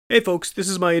Hey folks, this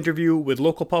is my interview with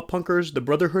local pop punkers, The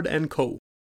Brotherhood and Co.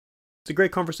 It's a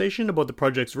great conversation about the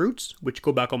project's roots, which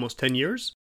go back almost 10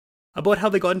 years, about how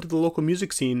they got into the local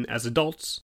music scene as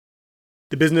adults,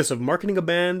 the business of marketing a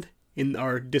band in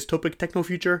our dystopic techno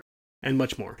future, and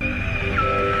much more.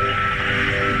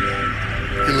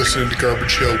 You're listening to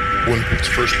Garbage Hill, Winnipeg's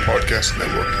first podcast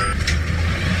network.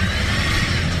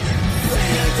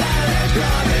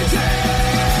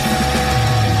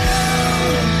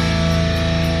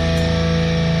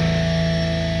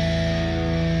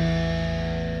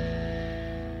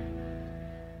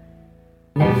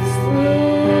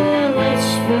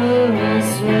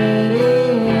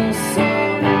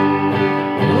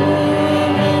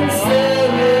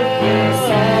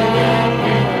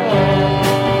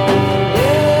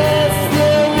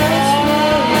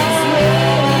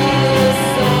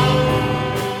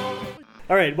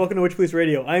 Alright, welcome to Witch Police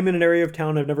Radio. I'm in an area of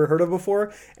town I've never heard of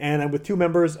before, and I'm with two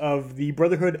members of the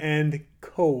Brotherhood and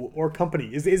Co. or company.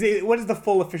 What is the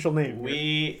full official name?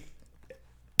 We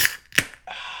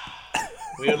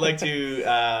would like to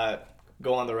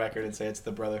go on the record and say it's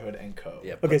the Brotherhood and Co.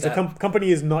 Yeah, Okay, so company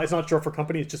is not, it's not short for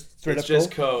company, it's just straight It's up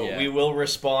just Co. Co. Yeah. We will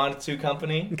respond to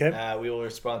company. Okay. We will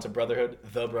respond to Brotherhood,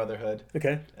 the Brotherhood.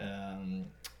 Okay.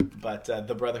 But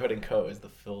the Brotherhood and Co. is the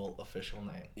full official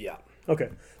name. Yeah. Okay.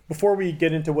 Before we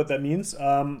get into what that means,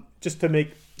 just to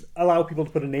allow people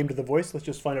to put a name to the voice, let's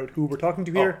just find out who we're talking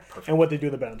to here and what they do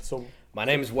in the band. So, My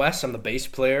name is Wes. I'm the bass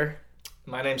player.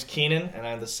 My name's Keenan, and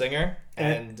I'm the singer.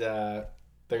 And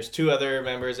there's two other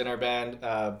members in our band.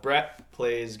 Brett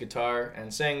plays guitar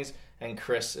and sings, and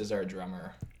Chris is our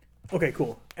drummer. okay,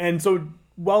 cool. And so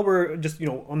while we're just,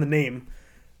 on the name,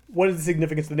 what is the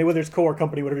significance of the name, whether it's Co or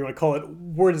company, whatever you want to call it,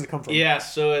 where does it come from? Yeah,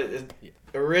 so it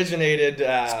originated...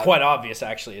 It's quite obvious,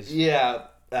 actually.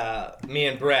 me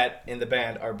and Brett in the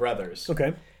band are brothers.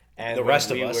 Okay. And The when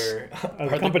rest of we us were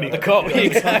The company. The Co.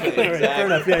 Exactly. All right, fair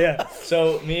enough. Yeah.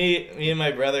 So me and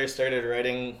my brother started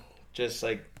writing just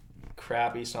like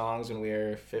crappy songs when we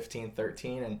were 15,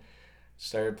 13 and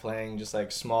started playing just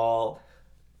like small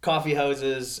coffee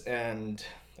houses and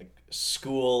like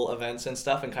school events and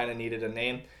stuff and kind of needed a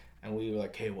name. And we were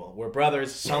like, hey, well, we're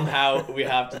brothers. Somehow we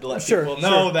have to let people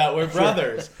know that we're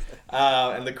brothers.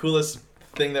 And the coolest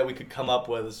thing that we could come up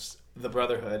with was the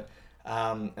Brotherhood.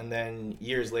 And then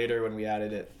years later when we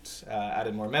added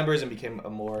more members and became a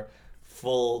more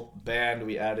full band,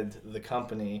 we added the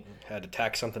company. Had to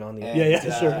tack something on the And,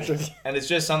 end. Sure. And it's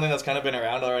just something that's kind of been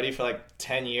around already for like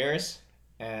 10 years.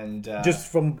 And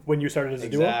Just from when you started as a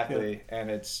duo? exactly. Yeah. And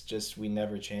it's just, we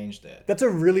never changed it. That's a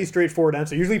really straightforward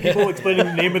answer. Usually people explaining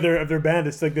the name of their band,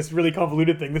 it's like this really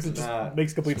convoluted thing. This is just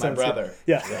makes complete It's my sense. brother.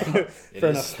 Yeah. It Fair is-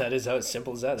 enough. That is how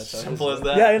simple as that. That's how it is. Simple as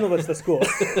that. Yeah, I know that's cool.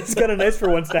 It's kind of nice for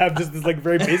once to have just this like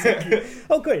very basic.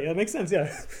 Okay, that makes sense.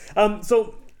 Yeah.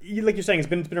 So like you're saying, it's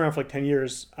been around for like 10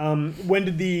 years. When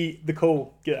did the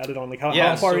Co get added on? Like how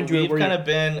far so into it we've were you? kind of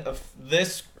been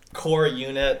this core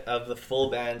unit of the full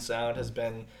band sound has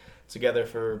been together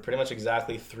for pretty much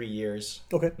exactly 3 years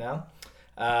Okay. now.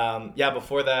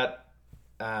 Before that,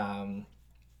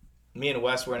 me and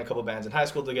Wes were in a couple bands in high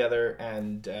school together,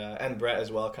 and Brett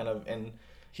as well, kind of in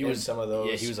some of those.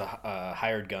 Yeah, he was a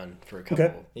hired gun for a couple.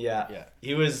 Okay. Yeah.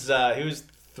 He was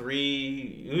 4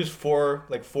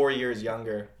 years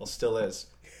younger. Well, still is.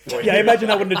 4 Yeah, I years. imagine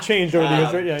that wouldn't have changed over the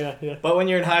years, right? Yeah. But when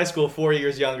you're in high school, 4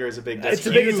 years younger is a big difference.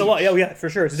 It's a lot. Yeah, for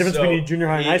sure. It's the difference between junior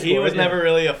high and high school. He was right? Yeah. never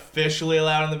really officially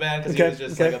allowed in the band because he was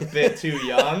just like a bit too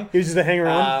young. He was just a hang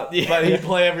around. But he'd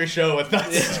play every show with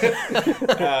us.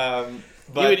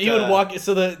 He would walk.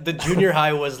 So the junior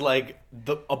high was like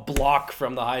a block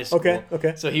from the high school.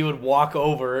 Okay. So he would walk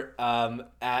over.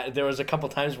 There was a couple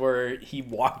times where he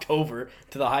walked over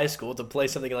to the high school to play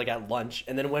something like at lunch,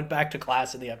 and then went back to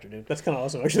class in the afternoon. That's kind of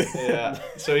awesome, actually. Yeah.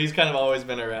 So he's kind of always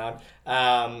been around.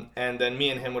 And then me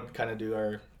and him would kind of do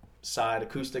our side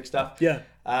acoustic stuff. Yeah.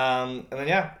 And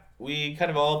then we kind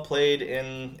of all played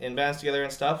in bands together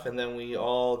and stuff, and then we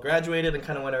all graduated and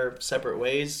kind of went our separate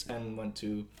ways and went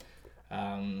to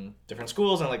different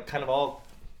schools and like kind of all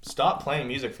stopped playing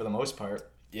music for the most part.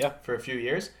 Yeah. For a few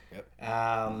years. Yep.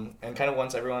 And kind of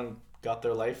once everyone got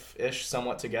their life-ish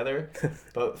somewhat together,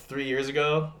 about 3 years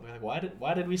ago, we were like,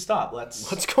 why did we stop?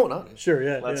 What's going on? Sure,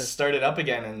 yeah. Let's start it up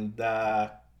again, and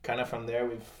kind of from there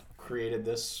we've created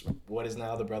this what is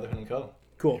now the Brotherhood and Co.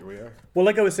 Cool. Here we are. Well,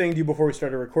 like I was saying to you before we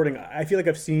started recording, I feel like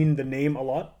I've seen the name a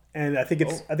lot, and I think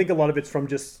I think a lot of it's from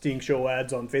just seeing show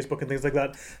ads on Facebook and things like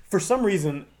that. For some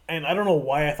reason, and I don't know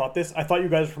why I thought this, I thought you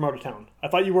guys were from out of town. I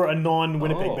thought you were a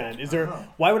non-Winnipeg band. Is there?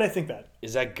 Why would I think that?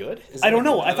 Is that good? I don't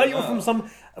know. I thought you were from some.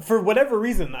 For whatever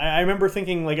reason, I remember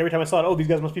thinking like every time I saw it, oh, these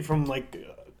guys must be from like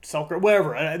Selkirk,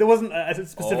 wherever. There wasn't a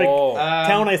specific Oh.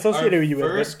 town I associated you with.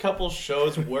 First couple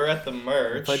shows were at the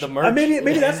Merch. Played the merch.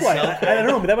 Maybe that's why. Selkirk. I don't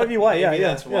know, but that might be why. Maybe yeah,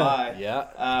 that's why.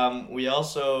 Yeah. We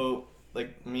also,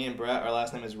 like me and Brett, our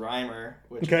last name is Reimer,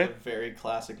 which Okay. is a very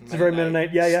classic It's a very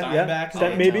Mennonite. Yeah. Steinbach Stein-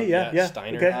 name. maybe. Yeah, Yeah.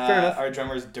 Steiner. Okay, fair enough. Our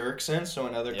drummer is Dirksen, so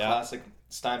another Yeah. classic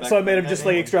Steinbach. So I might have just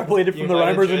like name. extrapolated You from the might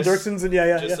have Reimers and just- Dirksons and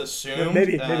yeah. Just assumed.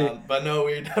 Maybe. But no,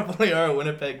 we definitely are a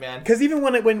Winnipeg band. Because even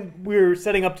when we were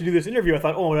setting up to do this interview, I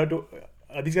thought,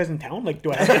 are these guys in town? Like,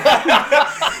 do I have to?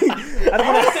 I don't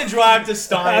I want have to drive to I'm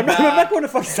Steinbach. not going to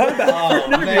fuck Steinbach for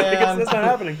an interview. Like, man. that's not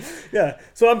happening. Yeah.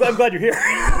 So I'm glad you're here.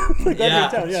 I'm glad you're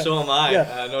in town. Yeah. so am I.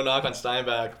 Yeah. No knock on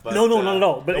Steinbach. But, No, not at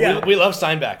all. But yeah. We love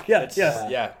Steinbach. Yeah, It's- yeah.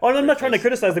 yeah. Oh, and I'm not trying to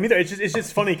criticize them either. It's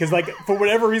just funny because like for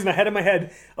whatever reason I had in my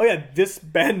head, oh yeah, this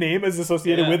band name is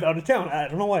associated Yeah. with out of town. I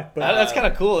don't know why, but That's kind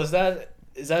of cool. Is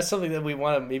that something that we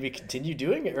want to maybe continue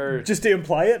doing, or just to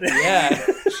imply it. yeah,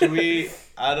 Should we?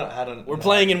 I don't. we're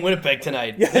playing in Winnipeg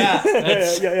tonight. Yeah.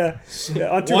 yeah.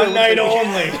 On tour One night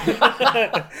only.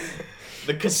 only.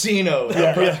 The casino.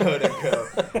 Brotherhood and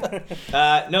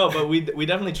Co. No, but we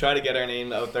definitely try to get our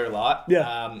name out there a lot.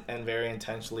 Yeah. And very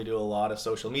intentionally do a lot of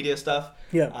social media stuff.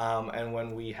 Yeah. And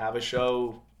when we have a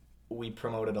show, we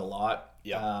promote it a lot.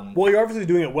 Yeah. Well, you're obviously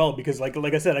doing it well because, like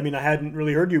I said, I mean, I hadn't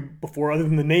really heard you before other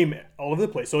than the name all over the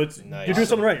place. So Nice. you're doing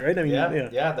something right? I mean,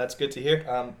 Yeah, that's good to hear.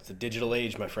 It's a digital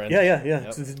age, my friend. Yeah.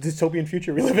 It's a dystopian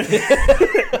future we live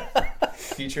in.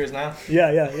 Future is now.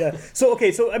 Yeah.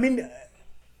 So I mean,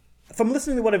 from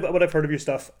listening to what I've heard of your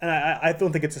stuff, and I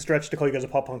don't think it's a stretch to call you guys a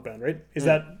pop punk band, right? Is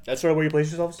that sort of where you place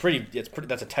yourselves?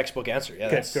 That's a textball answer. Yeah.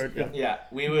 Okay, That's, good. Yeah. Yeah,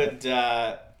 we would.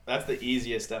 That's the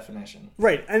easiest definition.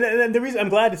 Right, and the reason I'm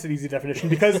glad it's an easy definition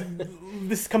because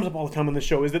this comes up all the time on the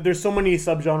show is that there's so many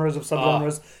subgenres of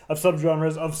subgenres of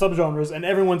subgenres of subgenres, and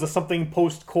everyone's a something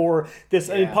post-core. I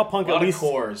mean, pop punk A lot at of least.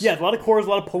 cores. Yeah, a lot of cores, a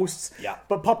lot of posts. Yeah.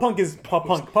 but pop punk is pop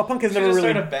punk. Pop punk has We never just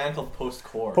really started a band called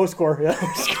Post-Core. post-core. Yeah,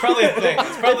 It's probably a thing.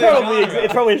 It's probably a genre.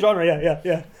 it's probably a genre.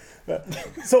 Yeah.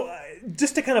 So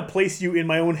just to kind of place you in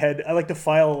my own head, I like to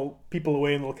file people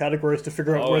away in little categories to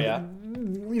figure out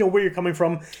where you're coming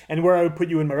from and where I would put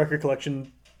you in my record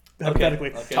collection.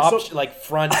 Hypothetically, okay. top So- like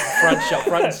front shelf,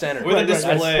 front and center. With a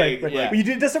display. Right. Yeah. Well, you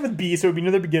did that start with B, so it'd be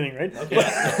near the beginning, right?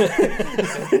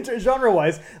 Okay.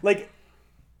 Genre-wise, like,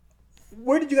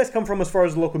 where did you guys come from as far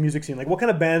as the local music scene? Like, what kind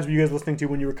of bands were you guys listening to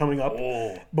when you were coming up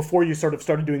before you sort of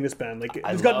started doing this band? Like,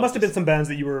 must have been some bands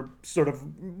that you were sort of,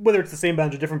 whether it's the same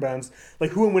bands or different bands.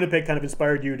 Like, who in Winnipeg kind of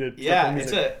inspired you to start Yeah, playing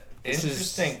it's music? an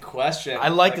interesting question. I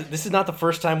like that. This is not the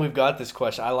first time we've got this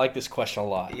question. I like this question a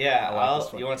lot. Yeah, I like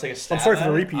this one. you want to take a stab? I'm sorry for at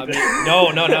the it? repeat.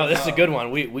 No. This is a good one.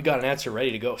 We got an answer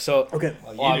ready to go. So Okay.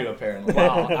 Well, you do apparently.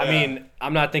 Wow. I mean,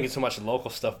 I'm not thinking so much of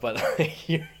local stuff, but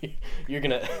you're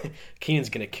gonna Keenan's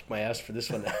gonna kick my ass for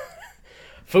this one.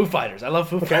 Foo Fighters. I love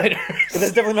Foo Fighters. But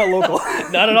that's definitely not local.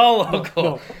 Not at all local.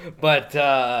 No.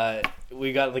 But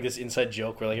we got like this inside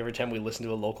joke where like every time we listen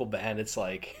to a local band, it's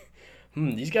like,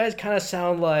 these guys kind of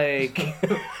sound like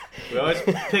We always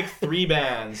pick three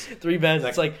bands. three bands.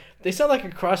 It's like they sound like a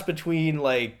cross between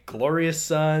like Glorious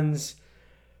Sons,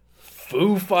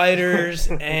 Foo Fighters,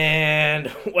 and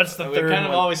what's the We third kind of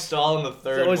one? always stall in the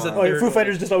third always one. the Oh, yeah, third Foo one.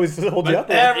 Fighters just always hold you up.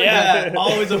 Yeah,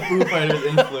 always a Foo Fighters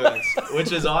influence,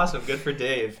 which is awesome. Good for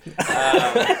Dave.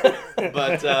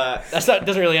 But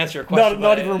Doesn't really answer your question.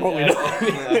 Not but- even remotely.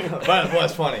 but it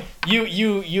was funny.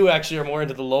 You actually are more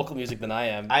into the local music than I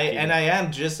am. I Keegan.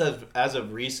 am just as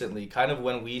of recently, kind of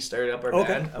when we started up our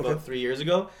Okay, band about okay. 3 years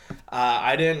ago.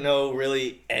 I didn't know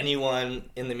really anyone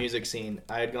in the music scene.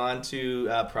 I had gone to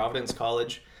Providence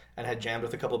College and had jammed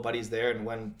with a couple buddies there. And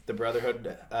when the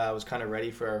Brotherhood was kind of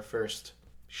ready for our first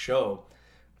show,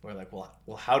 we're like, well,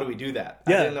 how do we do that?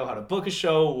 Yeah. I didn't know how to book a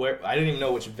show. I didn't even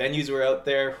know which venues were out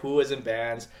there, who was in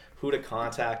bands, who to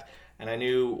contact. And I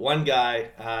knew one guy,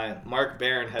 Mark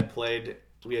Barron, had played.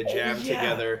 We had jammed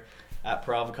together at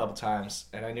Prov a couple times,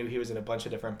 and I knew he was in a bunch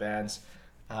of different bands.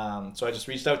 So I just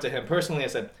reached out to him personally. I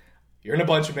said, "You're in a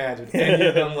bunch of bands. Would any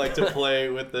of them like to play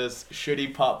with this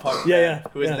shitty pop punk band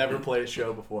who has never played a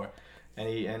show before?"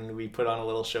 And we put on a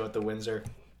little show at the Windsor.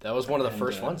 That was one of the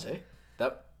first ones, eh?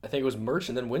 I think it was Merch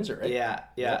and then Windsor, right?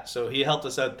 Yeah. So he helped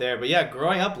us out there. But yeah,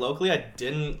 growing up locally, I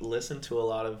didn't listen to a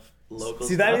lot of local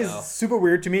See, stuff. that is super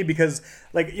weird to me because,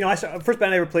 like, you know, first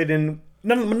band I ever played in.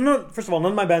 First of all,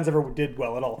 none of my bands ever did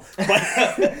well at all.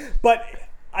 But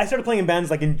I started playing in bands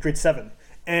like in grade 7,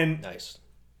 and Nice.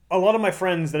 a lot of my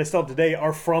friends that I still have today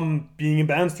are from being in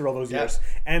bands through all those years.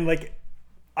 And like,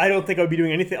 I don't think I would be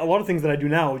doing anything. A lot of things that I do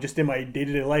now, just in my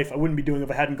day-to-day life, I wouldn't be doing if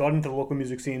I hadn't gotten into the local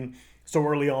music scene so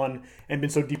early on and been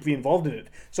so deeply involved in it.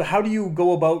 So how do you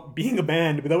go about being a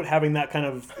band without having that kind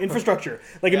of infrastructure?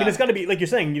 Like, I mean, it's got to be, like you're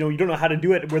saying, you don't know how to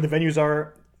do it where the venues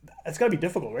are. It's got to be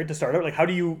difficult, right, to start out? Like, how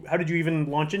did you even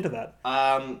launch into that?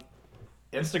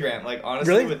 Instagram. Like,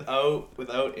 honestly, Really?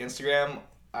 without Instagram,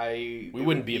 We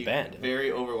wouldn't be a band.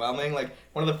 Very overwhelming. Like,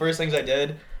 one of the first things I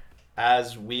did,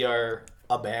 as we are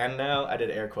a band now, I did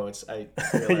air quotes. I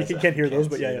You can't hear those,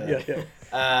 but see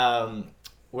yeah.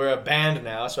 We're a band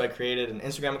now, so I created an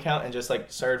Instagram account and just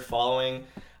like started following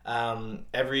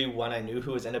everyone I knew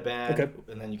who was in a band, Okay.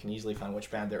 and then you can easily find which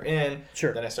band they're in.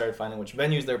 Sure. Then I started finding which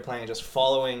venues they're playing, just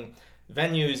following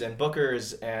venues and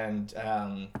bookers and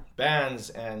bands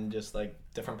and just like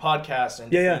different podcasts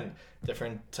and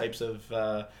different types of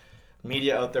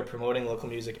media out there promoting local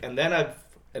music. And then I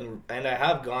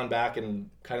have gone back and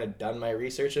kind of done my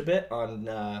research a bit on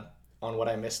what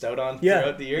I missed out on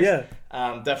throughout the years.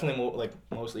 Yeah. Definitely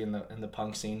mostly in the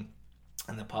punk scene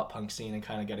and the pop punk scene, and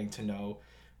kind of getting to know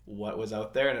what was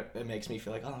out there, and it makes me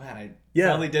feel like, oh man, I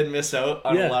probably did miss out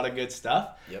on a lot of good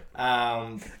stuff. Yep.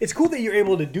 It's cool that you're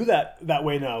able to do that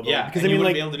way now, though. Yeah, because and I mean, you wouldn't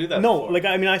like, be able to do that no, before. like,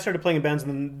 I mean, I started playing in bands in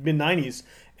the mid '90s,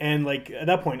 and like at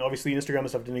that point, obviously, Instagram and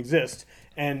stuff didn't exist,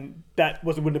 and that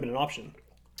wouldn't have been an option.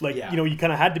 Like, you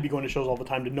kind of had to be going to shows all the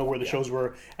time to know where the shows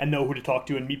were and know who to talk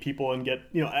to and meet people and get,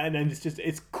 and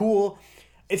it's cool.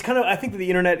 It's kind of, I think that the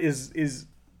internet is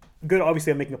good.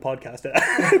 Obviously, I'm making a podcast.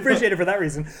 I appreciate it for that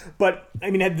reason. But,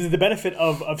 I mean, the benefit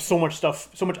of so much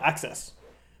stuff, so much access.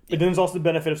 But then there's also the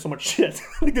benefit of so much shit.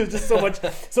 Like, there's just so much.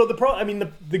 So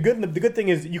the good thing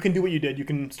is you can do what you did. You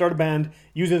can start a band,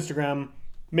 use Instagram,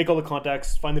 make all the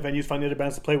contacts, find the venues, find the other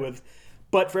bands to play with.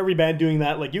 But for every band doing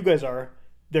that, like you guys are,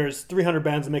 there's 300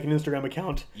 bands that make an Instagram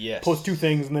account, post 2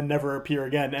 things, and then never appear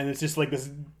again. And it's just like this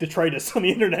detritus on the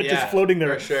internet just floating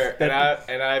there. For sure. And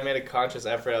I made a conscious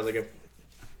effort. I was like, if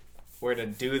we're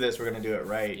going to do this, we're going to do it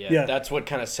right. Yeah, that's what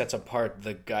kind of sets apart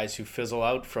the guys who fizzle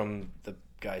out from the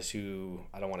guys who,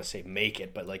 I don't want to say make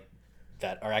it, but like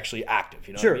that are actually active.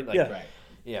 You know what I mean? Like, Right.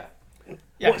 Yeah.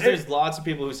 Yeah, because there's lots of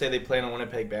people who say they play in a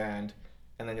Winnipeg band,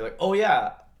 and then you're like, oh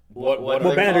yeah, what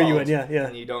band are you in? called? Yeah.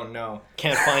 And you don't know.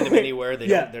 Can't find them anywhere.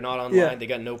 They're not online. Yeah. They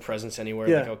got no presence anywhere.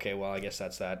 Yeah. Like, okay, well, I guess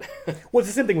that's that. Well, it's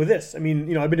the same thing with this. I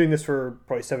mean, I've been doing this for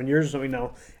probably 7 years or something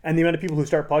now, and the amount of people who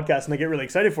start podcasts and they get really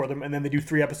excited for them, and then they do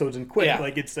 3 episodes and quit. Yeah.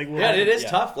 Like, it's like, Yeah, it is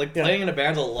tough. Like, playing in a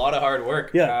band's a lot of hard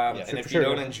work. Yeah. And if you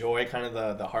don't enjoy kind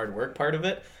of the hard work part of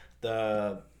it,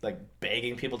 the like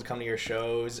begging people to come to your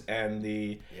shows and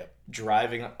the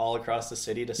driving all across the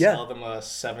city to sell them a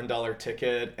 $7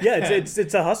 ticket. Yeah,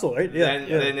 it's a hustle, right? Yeah.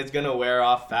 Then it's gonna wear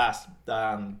off fast.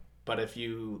 But if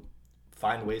you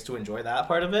find ways to enjoy that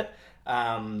part of it,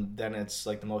 then it's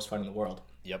like the most fun in the world.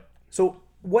 Yep. So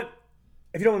what?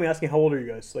 If you don't mind me asking, how old are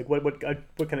you guys? Like, what kind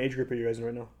of age group are you guys in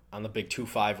right now? I'm the big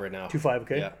 2'5" right now. 2'5",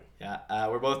 okay. Yeah. Yeah,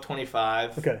 we're both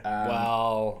 25. Okay.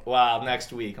 Well,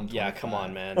 next week I'm 25. Yeah, come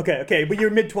on, man. Okay, but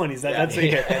you're mid-20s. That's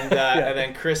okay. And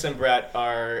then Chris and Brett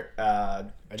are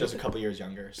just a couple years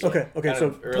younger. So Okay,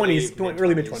 so early, 20s,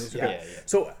 early mid-20s. Okay. Yeah.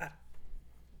 So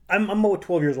I'm about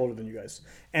 12 years older than you guys,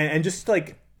 and just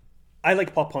like I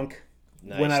like pop punk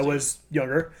when I was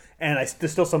younger, and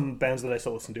there's still some bands that I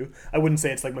still listen to. I wouldn't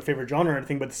say it's like my favorite genre or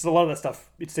anything, but a lot of that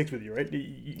stuff, it sticks with you, right?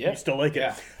 You still like it.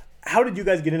 Yeah. How did you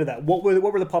guys get into that? What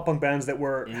were the pop punk bands that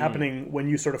were happening when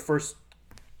you sort of first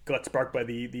got sparked by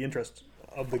the interest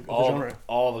of the genre?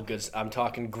 All the good. I'm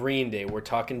talking Green Day. We're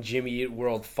talking Jimmy Eat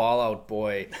World, Fall Out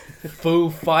Boy, Foo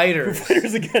Fighters. Foo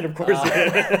Fighters again, of course.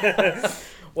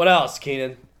 What else,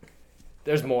 Keenan?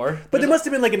 There's more. But there must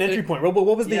have been like an entry point. What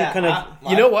was the kind of?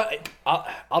 You know what?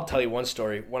 I'll tell you one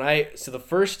story. When I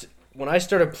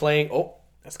started playing. Oh,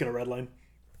 that's gonna redline.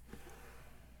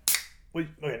 Wait,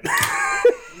 okay.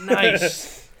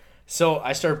 Nice. So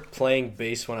I started playing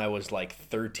bass when I was like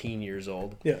 13 years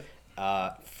old.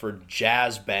 Yeah. For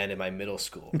jazz band in my middle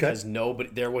school because Okay.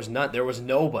 there was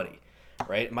nobody,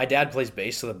 right? My dad plays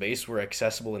bass, so the bass were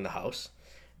accessible in the house,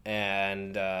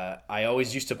 and I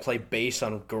always used to play bass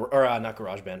on not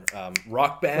garage band,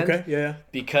 rock band. Okay. Yeah.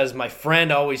 Because my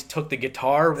friend always took the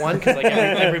guitar one because like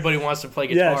everybody wants to play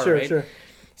guitar, Yeah. Sure. right? Sure.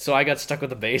 So I got stuck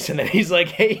with the bass, and then he's like,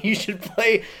 "Hey, you should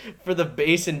play for the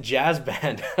bass and jazz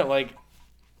band." I'm like,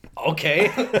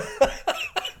 "Okay,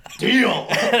 Deal."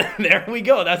 there we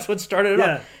go." That's what started it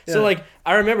up. Yeah. So like,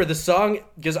 I remember the song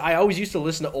because I always used to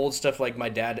listen to old stuff. Like my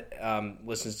dad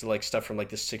listens to like stuff from like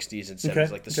the '60s and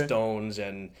 '70s, like the Stones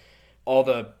and all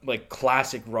the like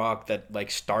classic rock that like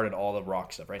started all the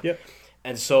rock stuff, right? Yep.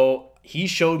 And so he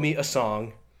showed me a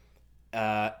song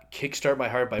Kickstart My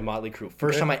Heart by Motley Crue.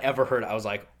 First time I ever heard it, I was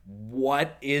like,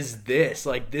 what is this?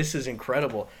 Like, this is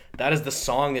incredible. That is the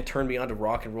song that turned me on to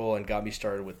rock and roll and got me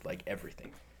started with, like,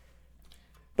 everything.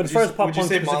 But as far as pop would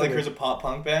punk you say Motley specifically- Crue's a pop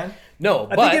punk band? No,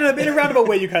 I but... think in a roundabout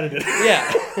way you kind of did.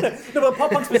 yeah. No, but pop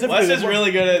punk specifically. Wes is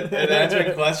really good at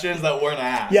answering questions that weren't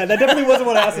asked. Yeah, that definitely wasn't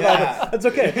what I asked Yeah. about. But that's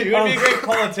okay. You would be a great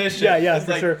politician. Yeah, It's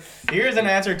for like, sure. Here's an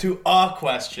answer to a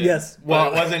question. Yes. But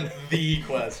Well- it wasn't the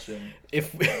question.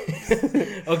 If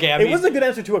okay, I It mean, was a good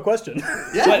answer to a question.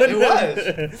 Yeah, it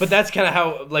was. but that's kind of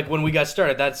how, like, when we got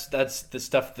started, that's the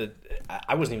stuff that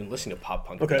I wasn't even listening to pop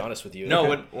punk, to Okay. be honest with you.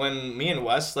 No, when me and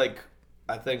Wes, like,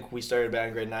 I think we started band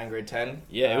in grade 9, grade 10.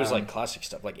 Yeah, it was like classic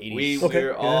stuff, like 80s. We Okay,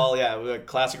 were all, we were a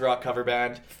classic rock cover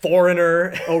band.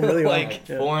 Foreigner. Oh, really? Wow. Like,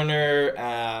 Yeah.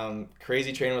 Foreigner,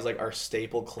 Crazy Train was like our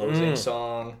staple closing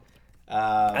song.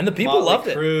 And the people loved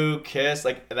it. Crew, Kiss,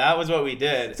 like, that was what we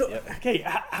did. So, okay,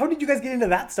 how did you guys get into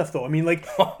that stuff, though? I mean, like,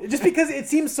 just because it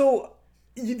seems so...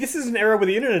 This is an era where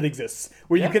the internet exists,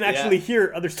 where you can actually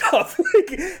hear other stuff.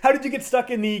 Like, how did you get stuck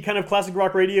in the kind of classic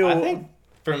rock radio? I think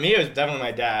for me, it was definitely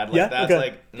my dad. Like, Yeah? that's Okay.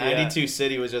 like 92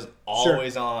 City was just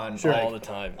always on. Sure. Like, all the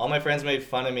time. all my friends made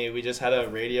fun of me. We just had a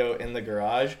radio in the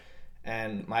garage,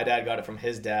 and my dad got it from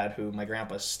his dad, who my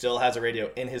grandpa still has a radio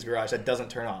in his garage that doesn't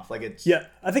turn off. Like, it's Yeah,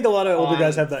 I think a lot of older on-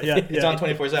 guys have that. Yeah, it's on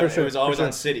 24/7. For sure, It was always for sure.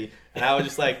 on City, and I was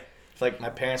just like. If, like, my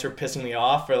parents were pissing me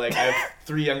off, or like I have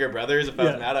 3 younger brothers. If I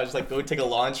was Yeah. mad, I would just like go take a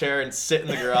lawn chair and sit in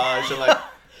the garage and like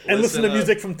And listen to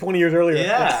music from 20 years earlier.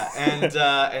 Yeah,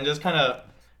 and just kind of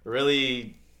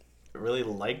really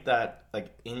like that, like,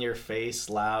 in your face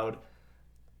loud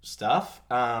stuff.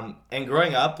 And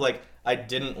growing up, like, I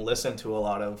didn't listen to a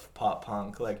lot of pop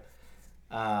punk. Like,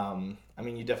 I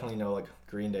mean, you definitely know, like,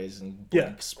 Green Day's and Yeah,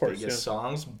 Blink's of course, biggest yeah.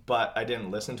 songs, but I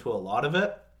didn't listen to a lot of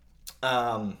it.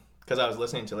 Because I was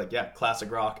listening to, like,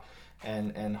 classic rock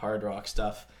and hard rock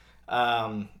stuff.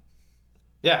 And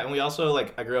we also,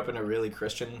 like, I grew up in a really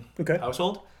Christian Okay.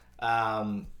 household.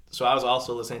 So I was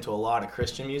also listening to a lot of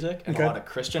Christian music and Okay. a lot of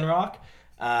Christian rock.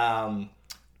 And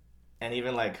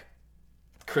even, like,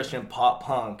 Christian pop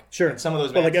punk. Sure. And some of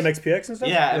those Well, like bands. MXPX and stuff?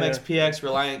 Yeah, MXPX,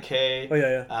 Reliant K. Oh,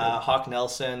 yeah. Hawk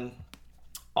Nelson.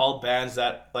 All bands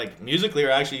that, like, musically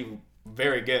are actually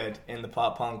very good in the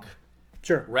pop punk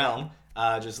Sure. realm.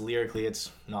 Just lyrically,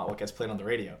 it's not what gets played on the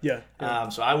radio. Yeah.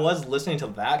 So I was listening to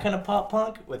that kind of pop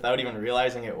punk without even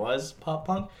realizing it was pop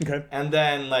punk. Okay. And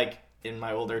then, like, in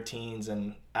my older teens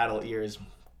and adult years,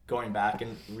 going back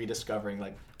and rediscovering,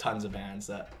 like, tons of bands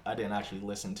that I didn't actually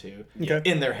listen to Okay.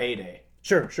 in their heyday.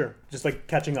 Sure. Just like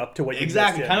catching up to what you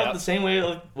Exactly. missed, Kind yeah. of the same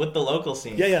way with the local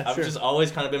scene. Yeah, I've sure. just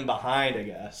always kind of been behind, I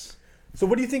guess. So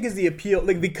what do you think is the appeal,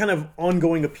 like the kind of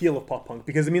ongoing appeal of pop punk?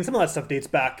 Because I mean, some of that stuff dates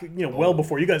back, well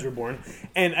before you guys were born,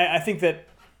 and I think that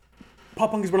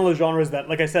pop punk is one of those genres that,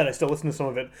 like I said, I still listen to some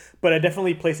of it, but I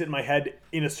definitely place it in my head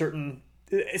in a certain,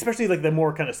 especially like the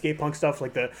more kind of skate punk stuff,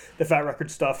 like the Fat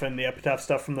Record stuff and the Epitaph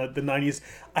stuff from the 90s.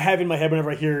 I have in my head whenever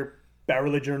I hear Bad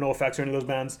Religion or NoFX or any of those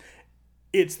bands,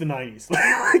 it's the 90s. Like,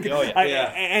 Oh, yeah. Yeah.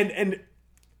 And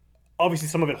obviously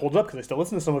some of it holds up because I still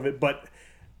listen to some of it, but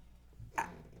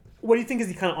what do you think is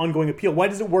the kind of ongoing appeal? Why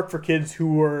does it work for kids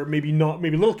who are maybe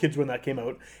little kids when that came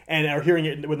out and are hearing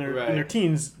it when they're in their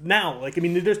teens now? Like, I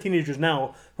mean, there's teenagers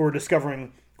now who are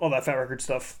discovering all that Fat Record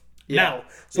stuff now.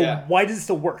 So why does it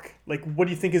still work? Like, what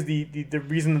do you think is the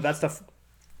reason that stuff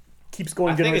keeps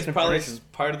going? I think it's generation probably to generation?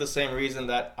 part of the same reason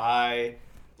that I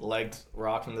liked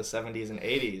rock from the 70s and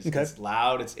 80s. Okay. It's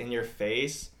loud, it's in your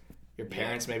face. Your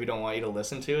parents maybe don't want you to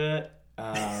listen to it.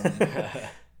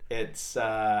 It's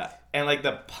and like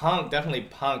the punk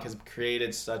has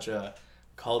created such a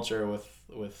culture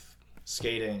with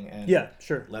skating and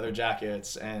leather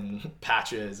jackets and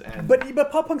patches and But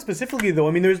pop punk specifically though,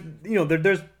 I mean, there's you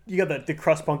got the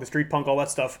crust punk, the street punk, all that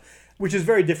stuff, which is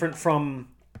very different from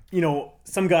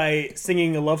some guy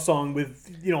singing a love song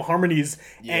with harmonies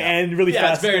and really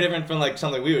fast. it's very different from like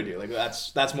something we would do. Like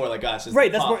that's more like us.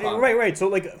 Right, that's more right. So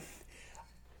like,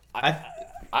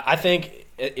 I think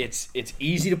it's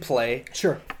easy to play.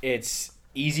 Sure. It's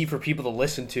easy for people to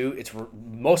listen to. It's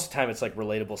most of the time it's like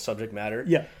relatable subject matter.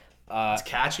 Yeah. It's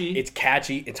catchy. It's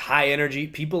catchy. It's high energy.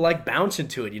 People like bouncing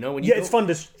to it. When you it's fun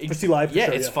to see live. For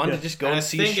sure. It's fun to just go and and I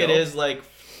see think a show. it is like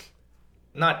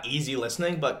not easy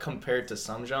listening, but compared to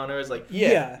some genres, like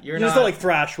you're not still like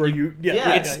thrash where you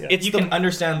it's you can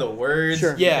understand the words.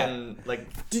 Sure. You Yeah. can,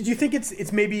 like, Do you think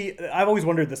it's maybe, I've always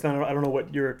wondered this, and I don't know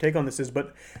what your take on this is, but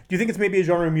do you think it's maybe a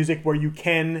genre of music where you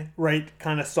can write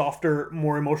kind of softer,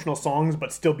 more emotional songs,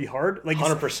 but still be hard? Like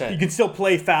 100%. You can still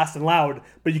play fast and loud,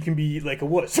 but you can be like a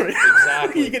wuss, right?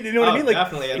 Exactly. you know what I mean? Like,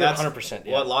 definitely, and that's 100%,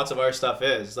 what lots of our stuff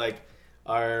is. Like,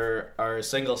 our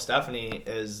single Stephanie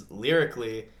is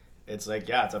lyrically, it's like,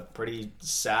 yeah, it's a pretty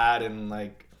sad and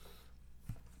like,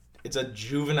 it's a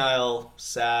juvenile,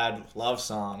 sad love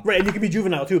song. Right, and you can be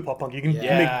juvenile too, pop punk. You can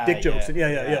make dick jokes.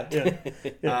 Yeah.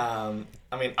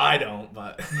 I mean, I don't,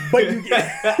 but But you,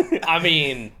 I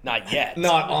mean, not yet.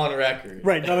 not on record.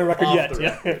 right, not on record Off yet. the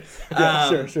Yeah, record.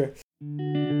 yeah, sure.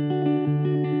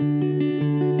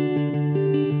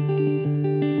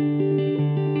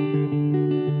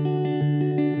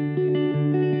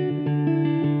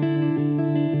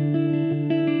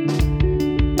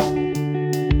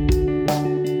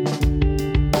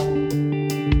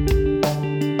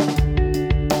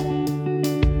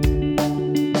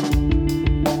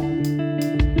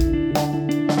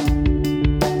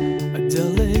 A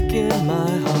dull ache in my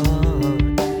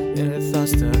heart and a thought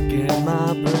stuck in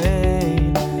my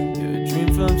brain. Your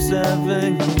dream from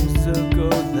 7 years ago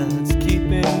that's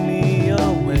keeping me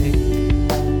awake.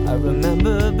 I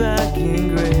remember back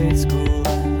in grade school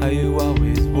how you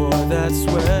always wore that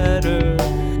sweater,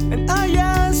 and I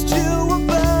asked you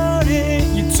about it.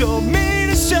 You told me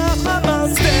to shut my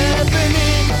mouth, Stephanie.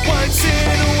 Once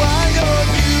in a while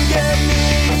you get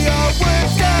me all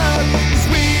worked out, 'cause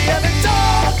we haven't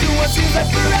talked in what seems like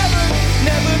forever.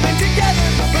 Never been together,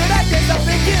 but I guess I'm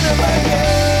thinking about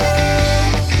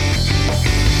you.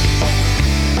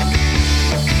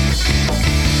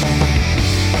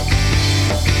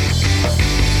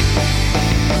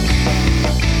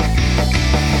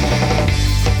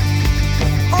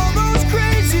 All those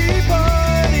crazy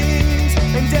parties,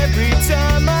 and every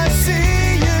time I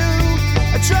see you,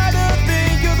 I try to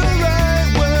think of the right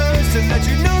words to let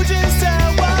you know just how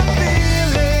I'm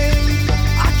feeling.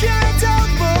 I can't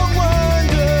help but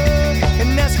wonder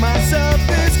and ask myself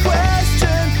this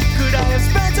question: could I have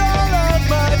spent all of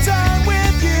my time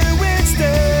with you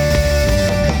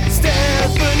instead?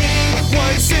 Stephanie,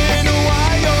 once in a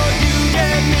while you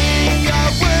get me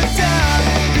all worked out,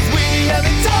 'cause we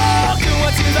haven't talked in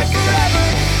what seems like forever.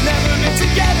 Never been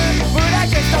together, but I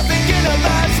can't stop thinking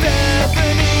about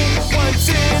Stephanie. Once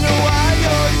in a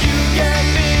while you get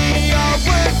me all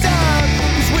worked out,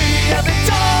 'cause we haven't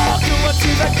talked in what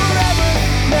seems like forever.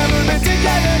 Never been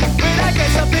together, but I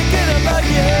can't stop thinking about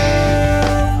you.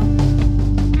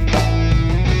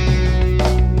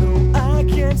 No, I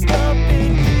can't stop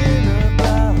thinking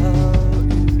about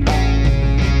you.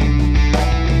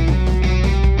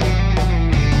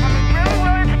 Really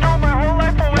willing to throw my whole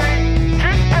life away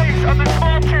just based on the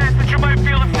small chance that you might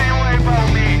feel the same way about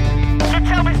me. So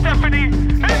tell me, Stephanie, is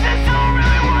this all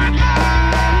really worth it?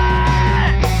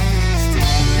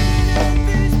 Staring at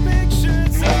these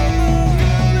pictures of a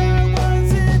girl I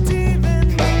wasn't even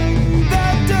like.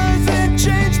 That doesn't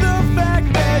change the fact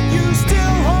that you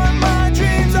still haunt my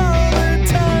dreams all the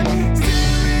time.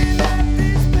 Staring at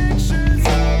these pictures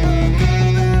of a girl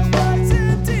that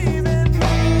wasn't even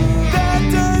like. That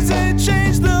doesn't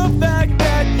change the fact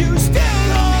that you still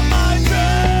haunt my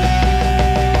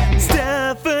dreams.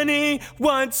 Stephanie,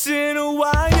 once in a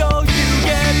while you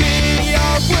get me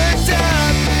all worked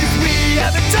out, 'cause we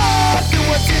haven't talked in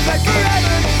what seems like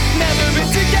forever. Never been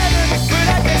together, but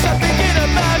I guess I'm thinking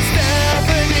about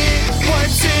Stephanie.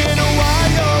 Once in a while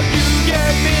you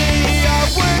get me all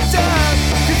worked out,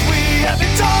 'cause we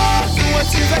haven't talked in what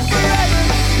seems like forever.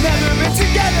 Never been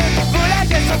together, but I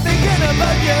guess I'm thinking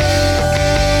about you.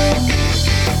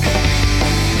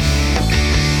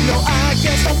 No, I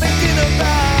guess I'm thinking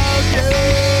about you.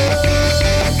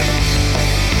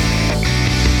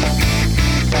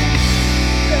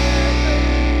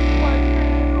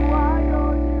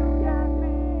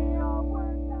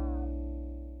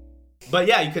 But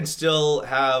yeah, you can still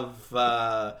have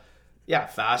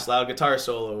fast, loud guitar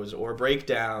solos or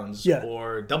breakdowns Yeah.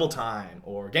 or double time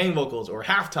or gang vocals or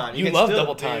halftime. You can love still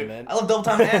double time, do- man. I love double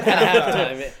time and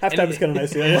halftime. Halftime is kind of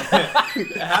nice. Yeah.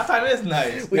 Halftime is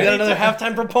nice. We got another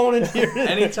halftime proponent here.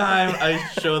 Anytime I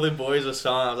show the boys a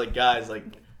song, I was like, guys, like,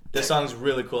 this song's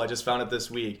really cool. I just found it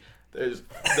this week.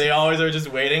 They always are just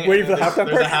waiting. Waiting and for the halftime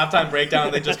There's a part? halftime breakdown,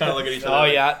 and they just kind of look at each other. Oh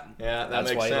like, yeah. Yeah, that That's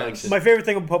makes why he sense. likes it. My favorite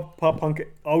thing about pop punk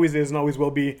always is and always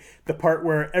will be the part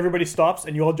where everybody stops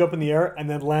and you all jump in the air and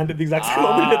then land at the exact same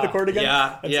moment and hit the chord again. Yeah,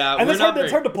 That's- yeah, And we're that's not hard. That's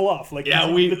very- hard to pull off. Like, Yeah,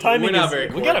 the timing we're not is very We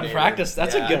gotta coordinated. practice.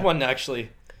 That's Yeah. a good one, actually.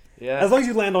 Yeah. as long as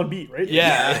you land on beat, right?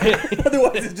 Yeah.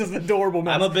 Otherwise, it's just a adorable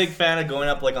mess. I'm a big fan of going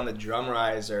up like on the drum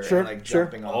riser Sure, and like sure.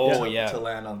 jumping on Oh, to, yeah. to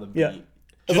land on the beat. Yeah.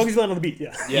 As long as you land on the beat,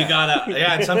 yeah. Yeah. You gotta,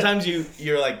 yeah. And sometimes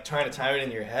you're like trying to time it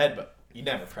in your head, but you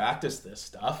never practice this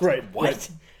stuff. Right. What? Right.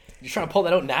 You're trying to pull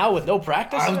that out now with no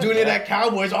practice? I was doing it at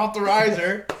Cowboys off the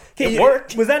riser. Okay, It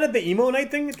worked. Was that at the emo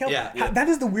night thing? Yeah. That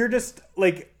is the weirdest,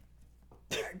 like,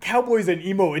 Cowboys and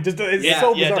emo. It's so Yeah,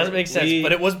 bizarre. it doesn't make sense, We-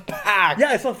 but it was packed. Yeah,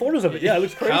 I saw photos of it. Yeah, it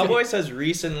looks crazy. Cowboys has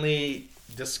recently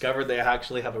discovered they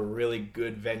actually have a really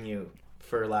good venue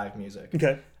for live music.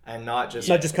 Okay. And not just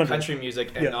country.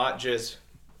 music and Yeah. not just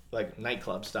like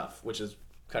nightclub stuff, which is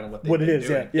kind of what What it been is,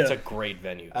 doing. yeah. It's a great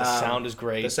venue. The sound is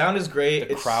great. The sound is great.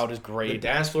 The crowd is great. The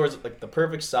dance floor is like the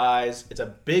perfect size. It's a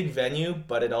big venue,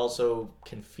 but it also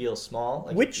can feel small.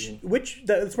 Like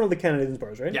That's one of the Canadians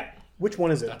bars, right? Yeah. Which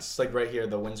one is it? That's like right here,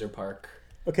 the Windsor Park.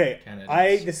 Okay,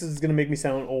 Canadians. this is gonna make me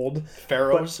sound old.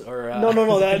 Pharaohs or No,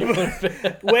 that.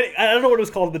 I don't know what it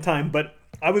was called at the time, but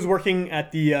I was working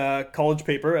at the college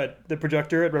paper at the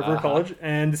projector at Red River College,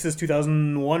 and this is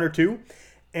 2001 or 2,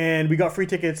 and we got free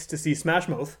tickets to see Smash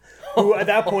Mouth, who at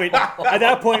that point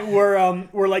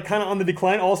were like kind of on the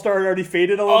decline. All Star had already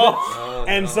faded a little bit,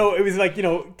 and so it was like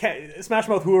Smash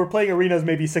Mouth, who were playing arenas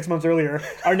maybe 6 months earlier,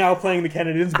 are now playing the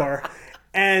Canadians bar.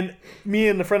 And me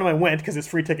and a friend of mine went because it's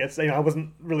free tickets. I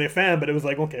wasn't really a fan, but it was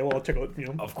like, okay, well, I'll check out.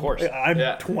 Of course.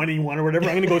 I'm 21 or whatever.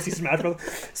 I'm going to go see Smash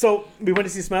Mouth. So we went to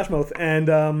see Smash Mouth,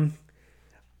 and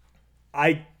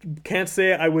I can't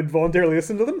say I would voluntarily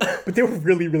listen to them, but they were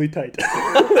really, really tight.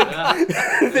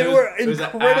 They were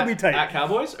incredibly tight. At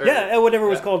Cowboys? Or? Yeah, whatever it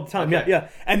was called at the time. Okay. Yeah.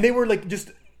 And they were like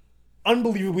just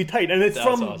unbelievably tight, and it's That's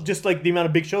from awesome. just like the amount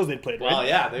of big shows they'd played, right? Well,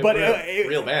 yeah, they but were a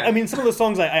real band. I mean, some of the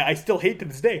songs I still hate to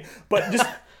this day, but just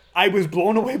I was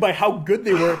blown away by how good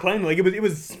they were playing. Like it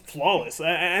was flawless,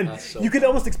 and That's so you could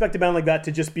almost expect a band like that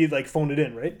to just be like phoned it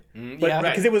in, right? But yeah.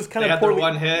 because it was kind They of had their poorly,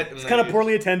 one hit. And it's kind of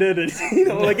poorly attended, and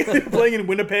like they were playing in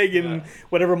Winnipeg in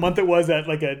whatever month it was at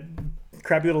like a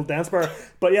crappy little dance bar.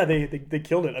 But yeah, they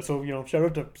killed it. So shout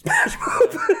out to Smash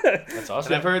Mouth. That's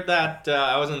awesome. And I've heard that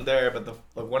I wasn't there,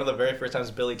 but one of the very first times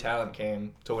Billy Talent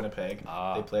came to Winnipeg,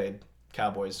 they played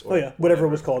Cowboys. Or Oh yeah, whatever it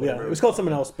was called. Yeah, whatever it was called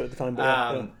something else, but at the time.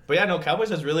 But yeah, no, Cowboys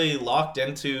has really locked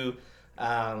into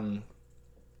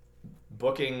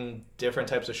booking different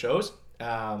types of shows.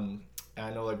 I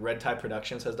know like Red Tide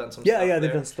Productions has done some stuff they've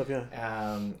there. done stuff.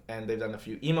 Yeah. And they've done a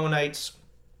few emo nights,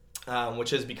 which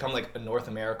has become like a North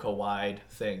America wide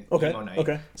thing. Okay, Emo night.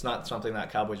 okay. It's not something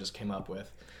that Cowboys just came up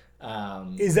with.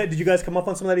 Did you guys come up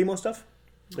on some of that emo stuff?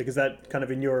 Like, is that kind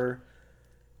of in your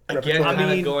Again, repertoire?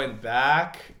 kind of going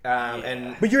back,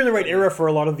 and But you're in the right era for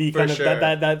a lot of the kind of sure.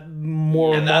 that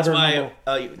more and that's modern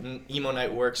why emo. emo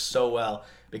night works so well,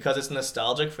 because it's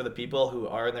nostalgic for the people who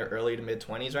are in their early to mid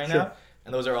 20s right Sure. now,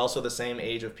 and those are also the same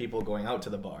age of people going out to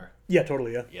the bar. Yeah,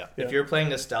 totally. Yeah. Yeah. If you're playing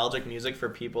nostalgic music for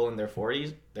people in their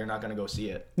 40s, they're not going to go see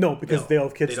it. No, because they all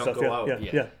have kids They and don't stuff. go Yeah,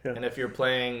 out. yeah, yeah. And if you're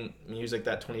playing music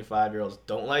that 25-year-olds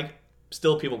don't like,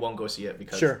 still people won't go see it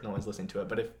because Sure. no one's listening to it.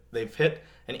 But if they've hit,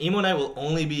 an emo night will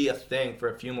only be a thing for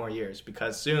a few more years,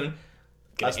 because soon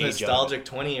us age out. nostalgic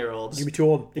 20-year-olds You'll be too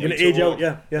old. You're You'll gonna be too age out. old.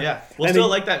 Yeah, yeah. Yeah, we'll And still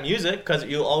then- like that music because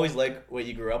you'll always like what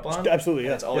you grew up on. Absolutely, and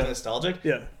yeah, it's always yeah. nostalgic.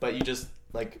 Yeah. but you just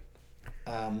like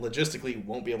logistically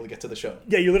won't be able to get to the show.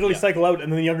 Yeah, you literally cycle out, and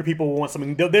then the younger people will want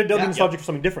something. They'll be nostalgic for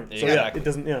something different. So yeah, Exactly. it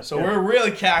doesn't. Yeah. So yeah. we're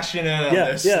really cashing in on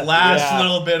Yeah, this yeah, last yeah.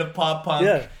 little bit of pop punk.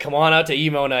 Yeah. Come on out to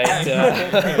emo night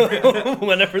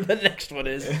whenever the next one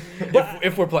is.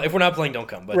 If we're not playing, don't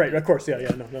come. But Right, of course, yeah,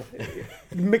 no.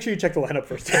 Make sure you check the lineup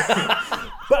first.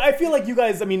 But I feel like you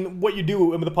guys, I mean, what you do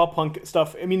with the pop punk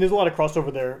stuff, I mean, there's a lot of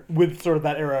crossover there with sort of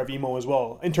that era of emo as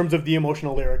well, in terms of the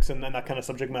emotional lyrics and that kind of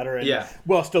subject matter, and Yeah.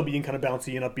 while still being kind of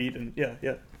bouncy and upbeat, and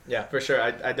yeah. Yeah, for sure.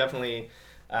 I definitely,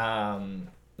 not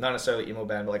necessarily emo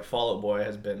band, but like Fall Out Boy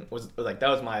was like that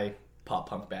was my pop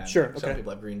punk band. Sure, Like, Some okay.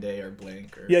 people have Green Day or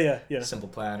Blink or Yeah. Simple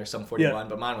Plan or Sum 41, Yeah.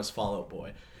 but mine was Fall Out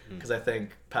Boy because I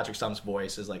think Patrick Stum's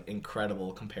voice is like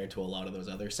incredible compared to a lot of those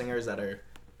other singers that are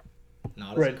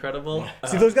not as Right. incredible.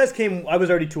 See, those guys came. I was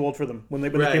already too old for them when they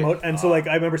Right. came out, and so like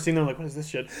I remember seeing them like, what is this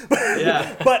shit?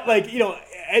 Yeah. But like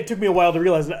it took me a while to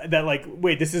realize that like,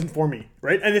 wait, this isn't for me,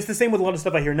 right? And it's the same with a lot of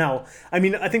stuff I hear now. I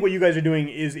mean, I think what you guys are doing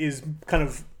is kind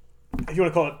of, if you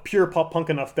want to call it, pure pop punk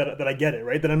enough that I get it,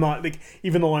 right? That I'm not like,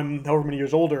 even though I'm however many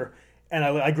years older, and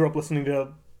I grew up listening to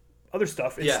other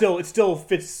stuff, it still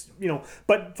fits,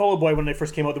 But Fall Out Boy, when they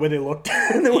first came out, the way they looked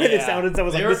and the way they sounded, so I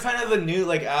was They like, were this, kind of the new,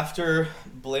 like after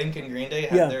Blink and Green Day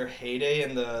had Yeah. their heyday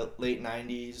in the late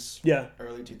 90s, Yeah.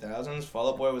 early 2000s. Fall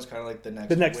Out Boy was kind of like the next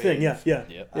the next thing, wave,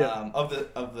 yeah.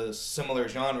 of the similar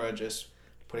genre, just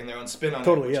putting their own spin on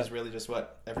Totally, it, which yeah. is really just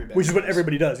what everybody Which is what does.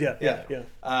 everybody does, yeah.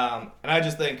 And I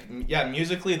just think,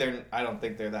 musically, I don't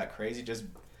think they're that crazy. Just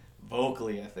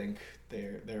vocally, I think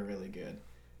they're really good.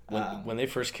 when they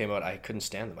first came out, I couldn't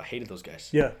stand them. I hated those guys.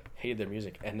 Yeah. Hated their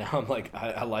music. And now I'm like,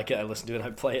 I like it. I listen to it. And I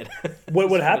play it.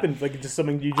 What happened? Like just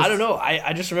something you just... I don't know.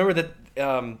 I just remember that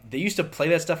they used to play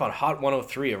that stuff on Hot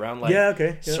 103 around like Yeah,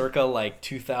 okay, yeah. circa like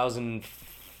 2004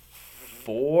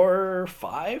 4,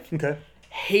 5. Okay.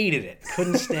 Hated it.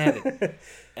 Couldn't stand it.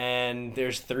 And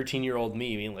there's 13-year-old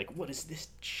me being like, what is this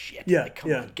shit? Yeah, Like,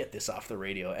 come yeah. on, get this off the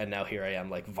radio. And now here I am,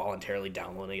 like, voluntarily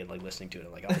downloading it and, like, listening to it.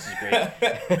 I'm like, oh, this is great.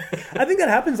 I think that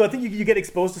happens. Though. I think you get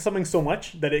exposed to something so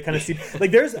much that it kind of seems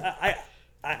like there's.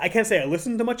 I can't say I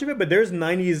listened to much of it, but there's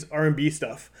 90s R&B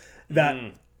stuff that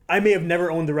I may have never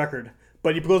owned the record.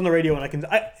 But it goes on the radio, and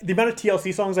the amount of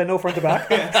TLC songs I know front to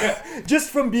back, just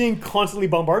from being constantly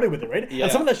bombarded with it, right? Yeah.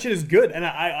 And some of that shit is good, and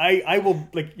I will,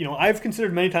 like, you know, I've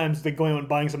considered many times like going out and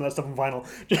buying some of that stuff on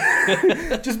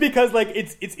vinyl, just because like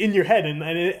it's in your head, and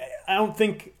I don't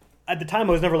think. At the time,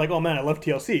 I was never like, oh man, I love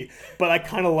TLC, but I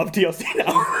kind of love TLC now.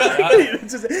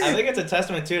 It's just- I think it's a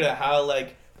testament too to how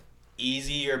like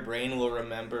easy your brain will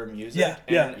remember music,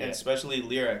 and especially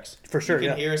lyrics. For sure, You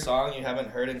can yeah. hear a song you haven't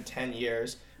heard in 10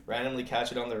 years, randomly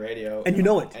catch it on the radio, and you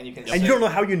know it, and you can and you don't know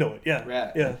how you know it. Yeah,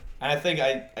 Yeah. yeah. And I think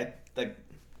I like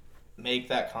make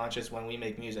that conscious when we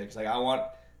make music. It's like I want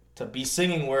to be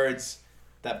singing words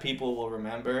that people will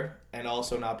remember, and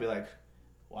also not be like,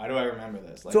 why do I remember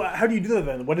this? Like, So how do you do that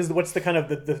then? What's the kind of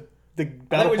the I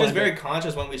battle think we're just plan? very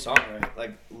conscious when we songwrite.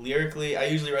 Like lyrically, I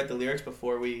usually write the lyrics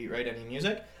before we write any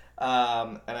music,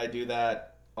 and I do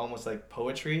that almost like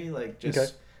poetry, like just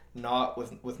Okay. not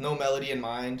with no melody in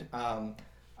mind.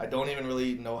 I don't even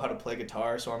really know how to play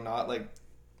guitar, so I'm not like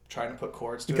trying to put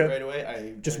chords to Okay. it right away.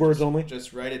 I words only?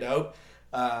 Just write it out,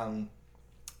 and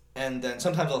then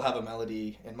sometimes I'll have a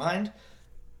melody in mind,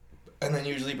 and then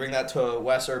usually bring that to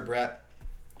Wes or Brett,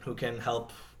 who can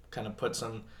help kind of put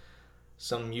some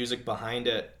music behind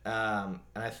it. And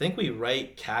I think we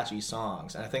write catchy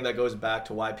songs, and I think that goes back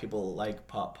to why people like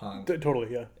pop punk.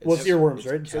 Totally, yeah. Well, it's just- earworms, it's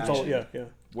right? So it's all, catchy. yeah.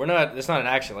 It's not an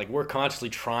accident. Like, we're consciously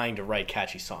trying to write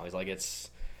catchy songs. Like,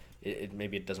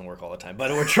 maybe it doesn't work all the time, but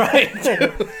we're trying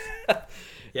to.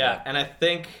 Yeah, and I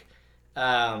think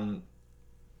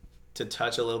to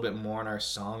touch a little bit more on our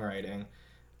songwriting,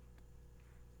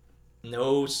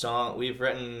 we've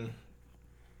written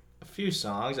a few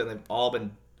songs, and they've all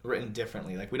been written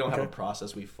differently. Like, we don't have a Okay.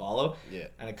 process we follow. Yeah.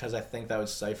 And because I think that would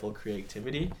stifle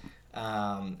creativity.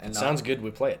 And Sounds good.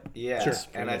 We play it. Yeah, Sure.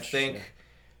 and I much, think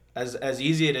as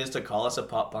easy it is to call us a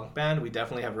pop punk band, we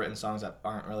definitely have written songs that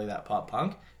aren't really that pop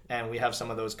punk, and we have some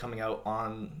of those coming out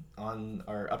on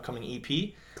our upcoming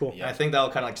EP. Cool. And I think that'll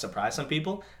kind of like surprise some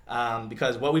people,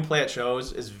 because what we play at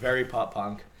shows is very pop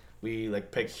punk. We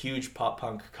like pick huge pop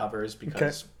punk covers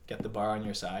because get the bar on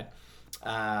your side,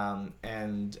 and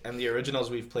the originals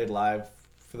we've played live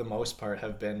for the most part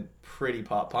have been pretty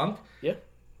pop punk. Yeah.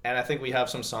 And I think we have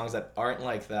some songs that aren't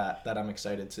like that I'm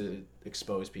excited to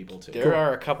expose people to. There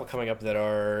are a couple coming up that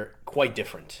are quite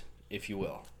different, if you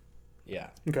will. Yeah.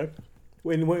 Okay.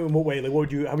 In what way? Like,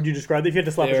 how would you describe it if you had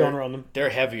to slap a genre on them?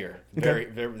 They're heavier. Okay.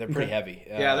 They're pretty heavy.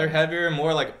 Yeah, they're heavier,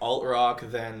 more like alt rock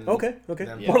than. Okay.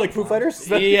 than More like Foo Fighters?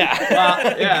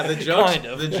 Yeah. Yeah, the jokes. Kind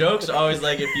of. The jokes always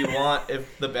like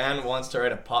if the band wants to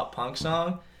write a pop punk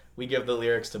song, we give the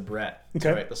lyrics to Brett Okay.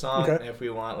 to write the song. Okay. And if we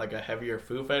want like a heavier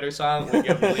Foo Fighter song, we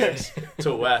give the lyrics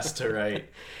to Wes to write.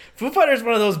 Foo Fighters is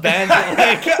one of those bands that,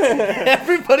 like,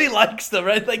 everybody likes them,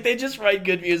 right? Like, they just write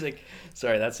good music.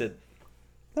 Sorry, that's it.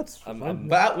 That's fine.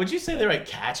 But would you say they write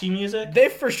catchy music? They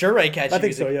for sure write catchy I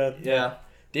think music. so, yeah. Yeah.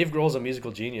 Dave Grohl's a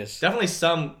musical genius. Definitely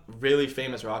some really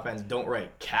famous rock bands don't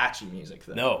write catchy music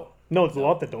though. No. No, it's a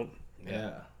lot that don't.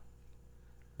 Yeah.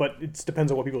 But it depends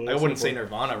on what people are I wouldn't say listening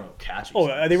Nirvana wrote catchy for. Oh,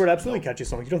 songs. they wrote absolutely catchy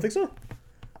songs. You don't think so?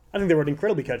 I think they wrote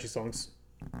incredibly catchy songs.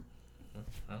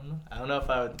 I don't know if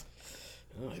I would.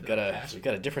 Oh, we've got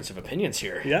a difference of opinions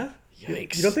here. Yeah?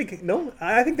 Yikes. You don't think? No?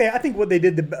 I think what they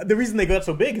did, the reason they got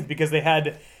so big is because they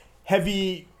had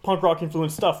heavy punk rock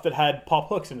influenced stuff that had pop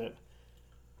hooks in it.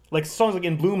 Like songs like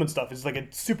In Bloom and stuff is like a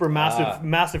super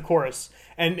massive chorus.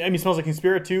 And I mean, Smells Like Teen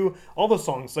Spirit too. All those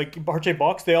songs, like Heart Shaped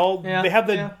Box, they have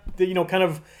the you know, kind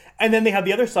of, and then they have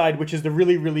the other side, which is the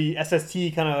really, really SST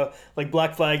kind of like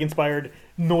Black Flag inspired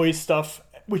noise stuff,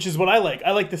 which is what I like.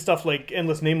 I like the stuff like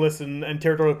Endless Nameless and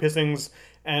Territorial Pissings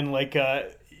and like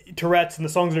Tourette's, and the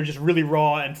songs that are just really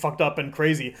raw and fucked up and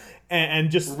crazy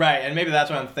and just Right, and maybe that's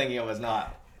what I'm thinking of as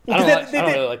not. I don't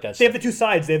really like that They have stuff. the two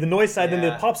sides. They have the noise side, then the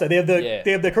Yeah. pop side. They have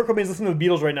the Kurt Cobain's listening to the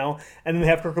Beatles right now, and then they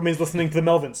have Kurt Cobain's listening to the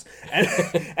Melvins,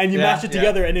 and you Yeah, mash it yeah.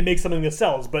 together, and it makes something that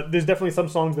sells. But there's definitely some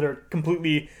songs that are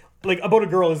completely like About a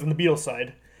Girl is in the Beatles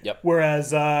side, Yep.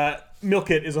 whereas Milk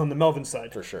It is on the Melvin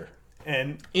side. For sure.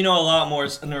 And You know a lot more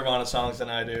Nirvana songs than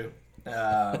I do,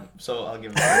 so I'll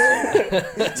give it to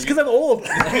you. it's because I'm old.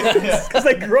 It's because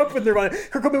I grew up with Nirvana.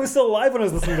 Kurt Cobain was still alive when I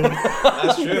was listening to them.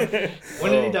 That's true.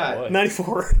 When did he die? boy.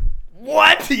 94.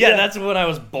 What? Yeah, that's when I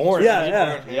was born.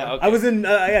 Yeah. Yeah, okay. I was in.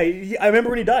 I remember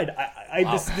when he died.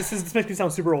 This makes me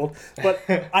sound super old, but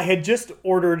I had just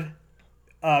ordered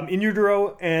In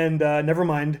Utero and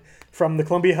Nevermind from the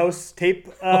Columbia House tape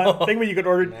thing where you could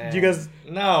order. Do you guys?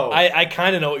 No. I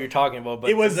kind of know what you're talking about, but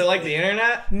It was Is it like the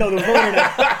internet? no, there was no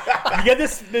internet. You get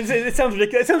this. It sounds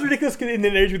ridiculous. It sounds ridiculous in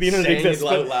an age where the internet Saying it exists. out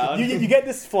But loud. you get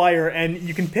this flyer and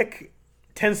you can pick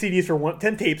 10 CDs for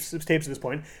 10 tapes. It's tapes at this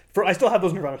point. I still have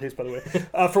those Nirvana tapes, by the way,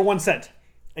 for 1 cent.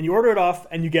 And you order it off,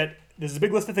 and you get. There's a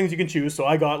big list of things you can choose. So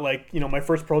I got my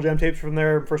first Pearl Jam tapes from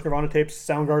there, first Nirvana tapes,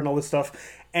 Soundgarden, all this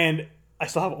stuff, and I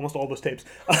still have almost all those tapes.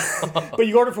 But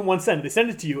you order it for 1 cent. They send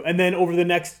it to you, and then over the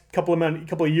next couple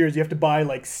of years, you have to buy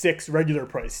like 6 regular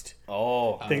priced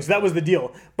things. So that was the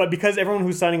deal. But because everyone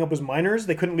who's signing up was minors,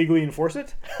 they couldn't legally enforce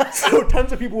it. So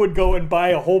tons of people would go and buy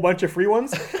a whole bunch of free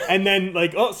ones, and then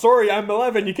oh, sorry, I'm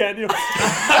 11, you can't.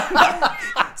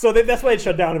 So that's why it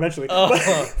shut down eventually.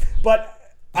 But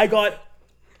I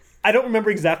don't remember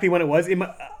exactly when it was.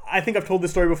 I think I've told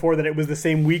this story before that it was the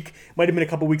same week, might have been a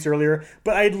couple weeks earlier,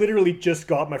 but I had literally just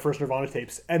got my first Nirvana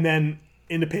tapes, and then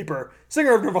in the paper,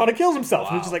 singer of Nirvana kills himself.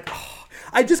 And it's just like,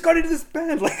 I just got into this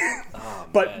band. Like,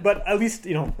 but at least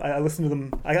I listened to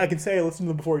them. I can say I listened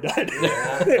to them before he died.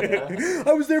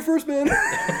 I was there first, man.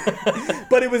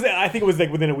 But I think it was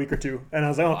like within a week or two, and I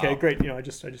was like, okay, great. I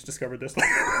just discovered this.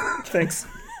 Thanks,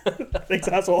 thanks,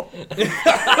 asshole.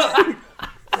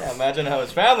 Yeah, imagine how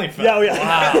his family felt.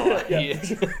 Yeah. wow. Yeah, for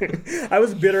sure. I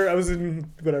was bitter. I was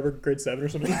in grade 7 or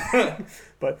something.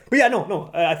 but yeah, no.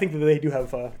 I think that they do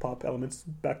have pop elements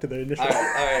back to the initial. All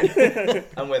right.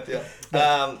 I'm with you.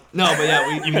 No, but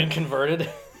yeah, you've been converted.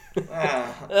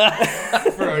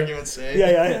 For argument's sake.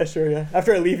 Yeah, sure, yeah.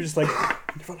 After I leave, you're just like,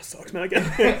 Nirvana sucks, man. Again.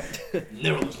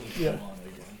 Never listen to Yeah. Nirvana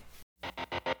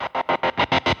again.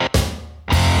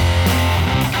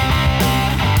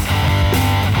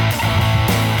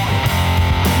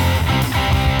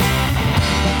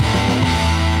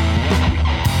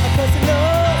 Cause I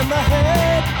know in my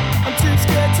head I'm too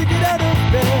scared to get out of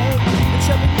bed. And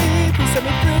shove me, please set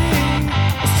me free.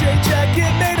 A straight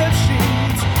jacket made of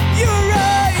sheets. You were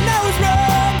right and I was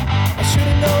wrong. I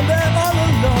should've known that all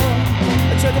along.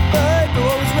 I tried to fight but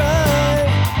what was right?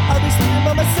 I'll be sleeping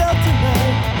by myself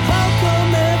tonight. How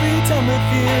come every time it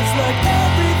feels like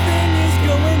everything is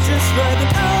going just right,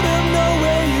 then out of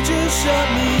nowhere you just shut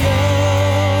me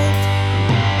out?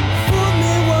 Fooled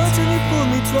me once and you fooled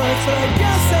me twice, but I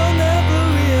guess I'll never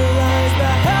realize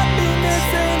that happiness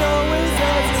ain't always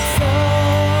as it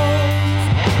sounds.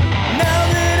 Now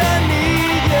that I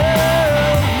need you,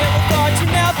 never thought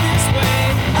you'd out this way.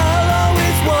 I'll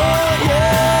always want you.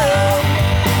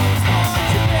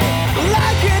 Well,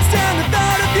 I can't stand the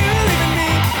thought of you leaving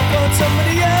me. I want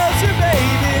somebody else, your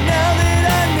baby. Now that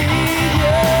I need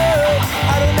you,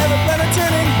 I don't ever plan on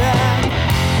turning back.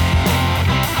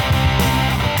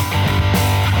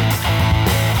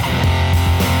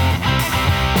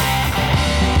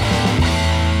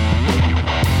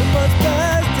 The months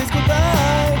pass, days go by.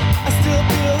 I still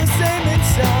feel the same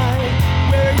inside.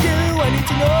 Where are you? I need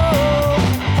to know.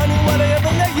 Honey, why'd I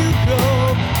ever let you go?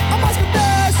 I must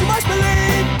confess, you must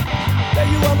believe that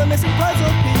you are my missing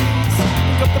puzzle piece.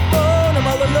 Pick up the phone, I'm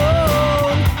all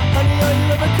alone. Honey, are you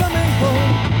ever coming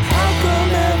home? How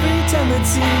come every time it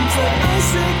seems like I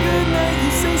say goodnight,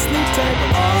 you say sleep tight,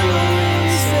 but all you're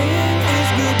really saying is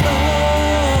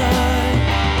goodbye?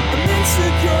 I'm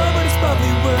insecure, but it's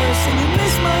probably worse. And you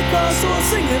miss my call, so I'll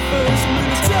sing it first. I'm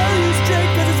gonna tell you straight,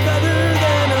 cause it's better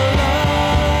than a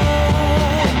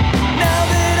lie. Now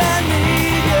that I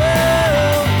need you,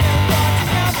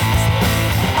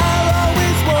 I'll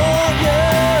always want you.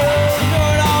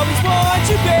 I'll always want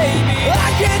you, baby. I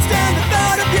can't stand the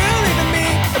thought of you leaving me.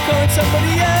 I'm calling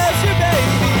somebody else, your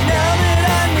baby. Now that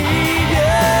I need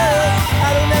you, I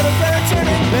don't ever plan on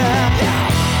turning back.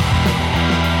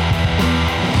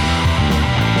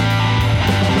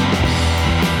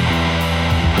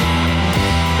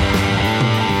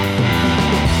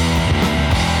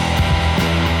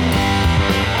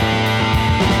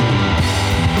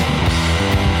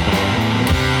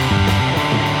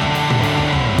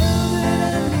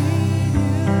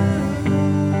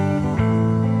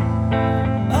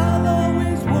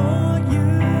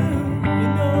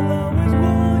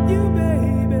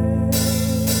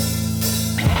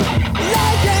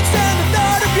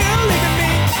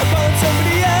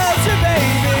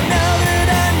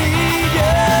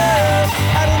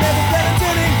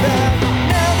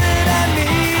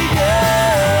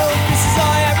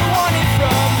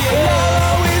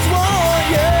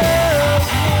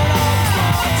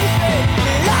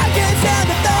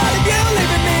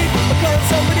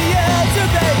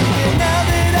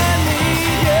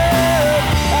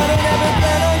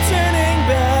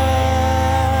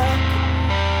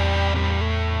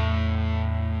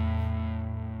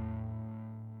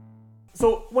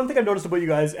 So one thing I've noticed about you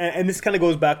guys, and this kind of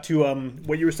goes back to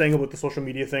what you were saying about the social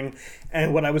media thing,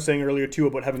 and what I was saying earlier too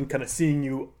about having kind of seeing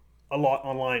you a lot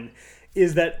online,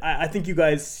 is that I think you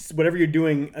guys, whatever you're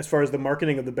doing as far as the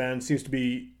marketing of the band, seems to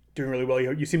be doing really well.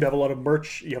 You seem to have a lot of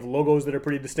merch. You have logos that are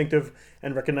pretty distinctive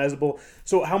and recognizable.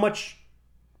 So how much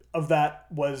of that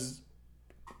was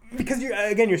because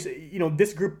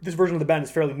this version of the band is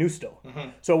fairly new still. Mm-hmm.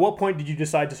 So at what point did you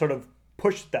decide to sort of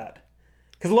push that?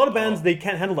 Because a lot of bands, they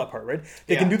can't handle that part, right?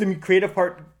 They can do the creative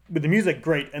part with the music,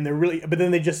 great, and they're really, but then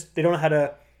they don't know how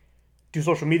to do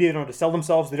social media. They don't know how to sell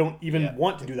themselves. They don't even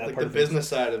want to do that Like part the of things. business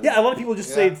side of it. Yeah, a lot of people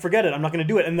just say, forget it, I'm not going to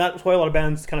do it. And that's why a lot of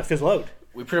bands kind of fizzle out.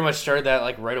 We pretty much started that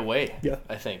like right away. Yeah.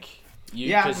 I think.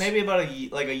 Maybe about a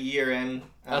year in.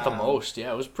 At the most,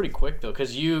 yeah. It was pretty quick though,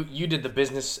 because you did the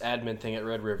business admin thing at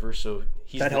Red River, so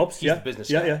helps. He's the business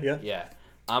Yeah, guy. yeah.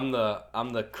 I'm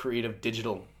the creative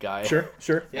digital guy. Sure.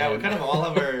 Yeah, we kind of all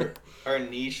have our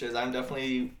niches. I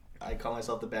call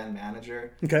myself the band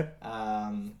manager. Okay.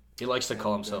 He likes to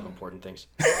call himself important things.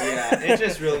 Yeah, it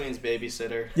just really means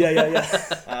babysitter.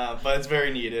 Yeah. But it's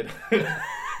very needed,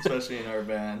 especially in our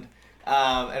band.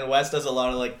 And Wes does a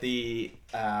lot of like the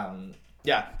kind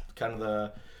of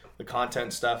the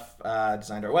content stuff.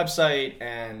 Designed our website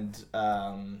and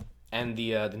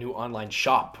the new online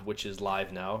shop, which is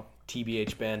live now,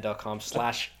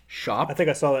 tbhband.com/shop. I think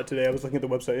I saw that today. I was looking at the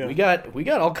website. Yeah. We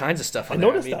got all kinds of stuff on I there.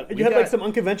 noticed that. We You had got- like some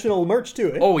unconventional merch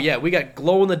too, eh? Oh yeah, we got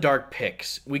glow in the dark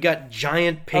picks. We got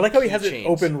giant pick I like how he has it keychains.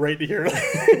 open right here,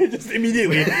 just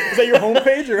immediately. Is that your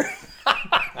homepage or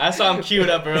I saw him queued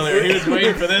up earlier. He was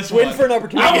waiting for this waiting one. for an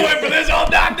opportunity? I waiting for this all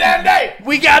goddamn day.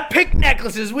 We got pick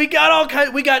necklaces. We got all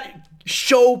kinds. We got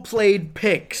show played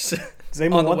picks. Does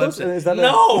anyone on the want those? website. Is that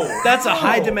No. That's a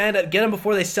high demand. Get them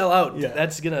before they sell out. Yeah.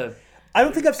 That's gonna I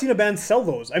don't think I've seen a band sell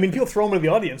those. I mean, people throw them into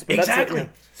the audience, but exactly.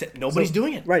 that's it. Nobody's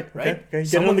doing it. Right. Right. Okay.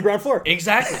 Get it on the ground floor.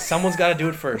 Exactly. Someone's got to do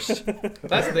it first.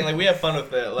 That's the thing. Like we have fun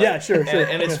with it. Like, Yeah, sure.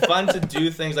 And it's fun to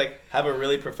do things like have a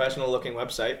really professional looking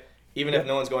website, even if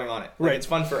no one's going on it. Like, Right. It's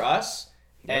fun for us,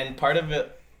 and part of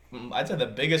it, I'd say the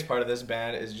biggest part of this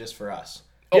band is just for us.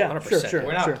 Oh, Yeah, 100%. sure.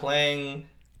 We're not playing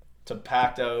to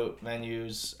packed out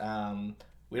venues.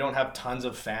 We don't have tons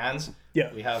of fans.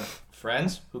 Yeah. We have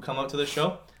friends who come out to the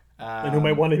show. And who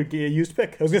might want to get a used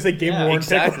pick? I was gonna say game Yeah, worn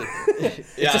Exactly. pick.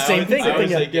 Yeah, the same thing. I always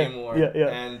Yeah, say yeah, game war.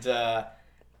 yeah.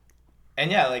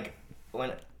 And yeah, like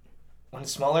when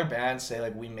smaller bands say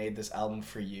like we made this album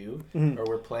for you Mm-hmm. or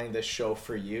we're playing this show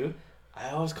for you, I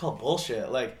always call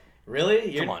bullshit. Like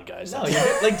really? Come on, guys. No,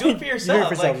 you're, like do it for yourself.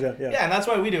 for yourselves, like, yeah. and that's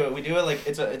why we do it. We do it like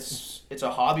it's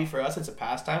a hobby for us. It's a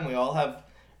pastime. We all have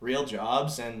real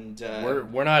jobs and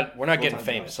We're not getting Full-time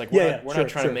famous. jobs. Like Yeah, we're sure, not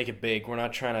trying sure. to make it big. We're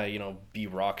not trying to be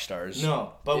rock stars.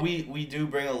 no, but we do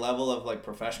bring a level of like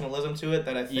professionalism to it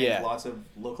that I think Yeah. lots of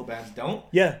local bands don't.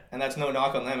 Yeah. And that's no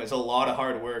knock on them. It's a lot of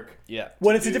hard work. Yeah.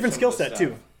 Well, it's a do different some skill of the set stuff.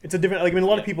 too. It's a different. Like I mean, a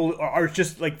lot of people are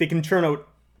just like they can churn out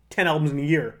 10 albums in a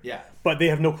year. Yeah. But they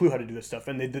have no clue how to do this stuff,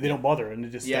 and they don't bother, and it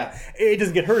just Yeah. it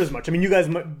doesn't get heard as much. I mean, you guys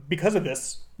might, because of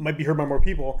this might be heard by more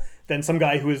people than some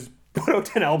guy who has put out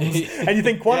 10 albums, and you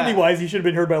think quantity wise he should have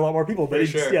been heard by a lot more people. But For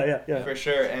it's sure. yeah. For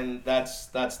sure. And that's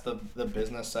the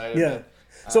business side of Yeah. it.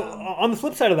 So on the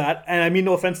flip side of that, and I mean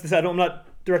no offense to this, I'm not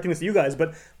directing this to you guys,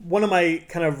 but one of my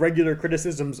kind of regular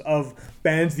criticisms of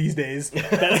bands these days,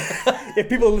 that if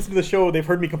people listen to the show, they've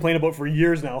heard me complain about for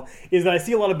years now, is that I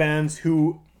see a lot of bands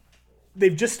who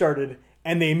they've just started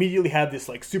and they immediately have this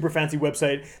like super fancy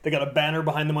website. They got a banner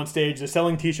behind them on stage. They're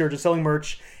selling T-shirts, they're selling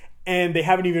merch, and they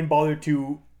haven't even bothered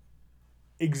to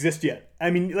exist yet. I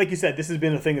mean, like you said, this has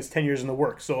been a thing that's 10 years in the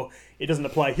works, so it doesn't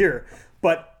apply here.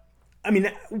 But I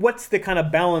mean, what's the kind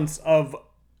of balance of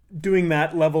doing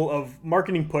that level of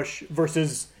marketing push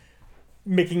versus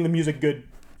making the music good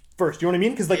first? You know what I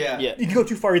mean? Because like Yeah. Yeah. you can go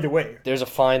too far either way. There's a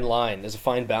fine line. There's a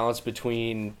fine balance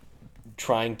between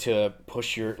trying to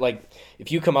push your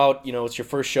if you come out, it's your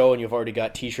first show and you've already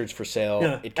got T-shirts for sale.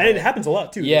 Yeah, It and it happens a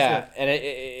lot too. Yeah, and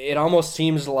it almost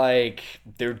seems like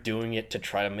they're doing it to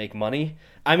try to make money.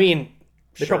 I mean,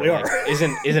 They probably are.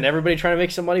 Isn't everybody trying to make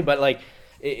some money? But like,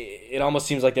 it almost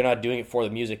seems like they're not doing it for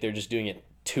the music. They're just doing it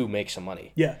to make some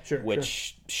money. Yeah, sure.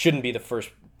 Which shouldn't be the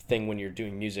first thing when you're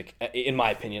doing music, in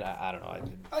my opinion. I don't know.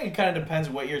 I think it kind of depends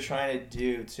what you're trying to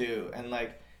do too. And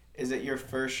like, is it your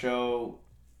first show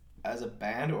as a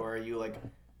band, or are you like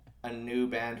a new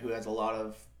band who has a lot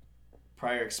of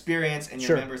prior experience and your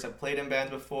Sure. members have played in bands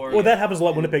before? Well, that happens a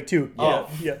lot in Winnipeg too. Oh,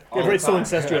 yeah. all the It's so time.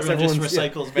 incestuous. Everyone just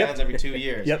Everyone's- recycles yeah. bands every 2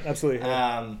 years. Yep, absolutely.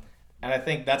 Yeah. And I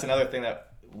think that's another thing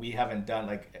that we haven't done.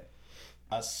 Like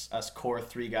us core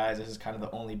three guys. This is kind of the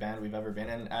only band we've ever been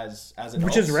in as adults.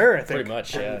 Which is rare, I think. Pretty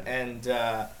much, yeah. And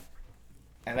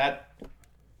that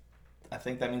I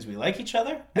think that means we like each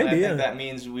other. Maybe, and I yeah. think that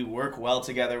means we work well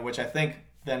together, which I think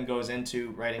then goes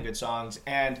into writing good songs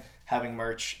and having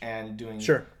merch and doing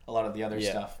Sure. a lot of the other Yeah.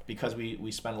 stuff, because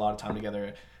we spend a lot of time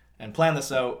together and plan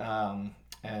this out.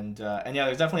 And yeah,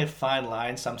 there's definitely a fine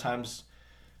line. Sometimes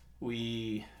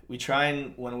we try,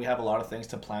 and when we have a lot of things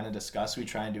to plan and discuss, we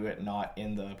try and do it not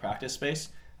in the practice space,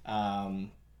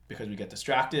 because we get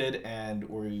distracted and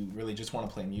we really just want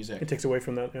to play music. It takes away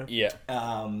from that. Yeah.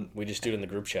 Yeah. We just do it in the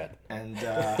group chat. And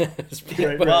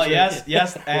Right, well, right.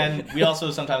 yes, and we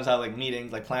also sometimes have like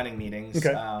meetings, like planning meetings,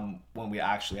 Okay. when we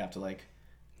actually have to like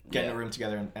get in Yeah. a room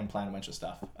together and plan a bunch of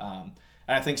stuff. And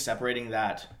I think separating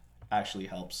that actually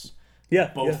helps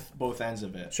Yeah. both ends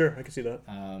of it. Sure, I can see that.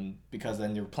 Because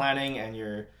then you're planning and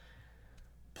you're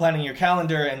planning your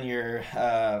calendar and your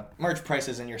merch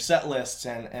prices and your set lists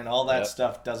and all that Yep.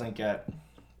 stuff doesn't get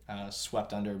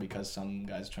swept under because some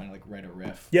guy's trying to like write a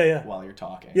riff Yeah. while you're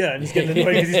talking. Yeah, and he's getting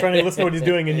annoyed because he's trying to listen to what he's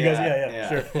doing, and you guys,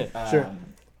 sure. Sure.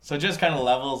 So just kind of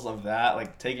levels of that,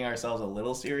 like taking ourselves a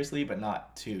little seriously, but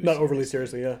not too. Not overly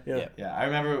seriously, yeah. Yeah, I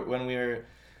remember when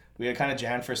we had kind of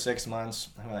jammed for 6 months.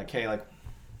 And we're like, hey, like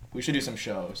we should do some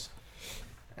shows,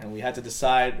 and we had to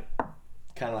decide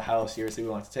kind of how seriously we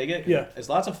want to take it. Yeah. It's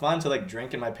lots of fun to like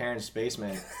drink in my parents'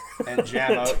 basement and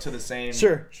jam out to the same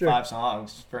Sure. 5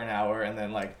 songs for an hour, and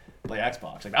then like play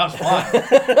Xbox. Like that was fun.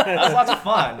 That was lots of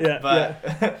fun. Yeah,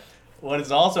 But what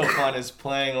is also fun is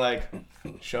playing like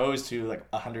shows to like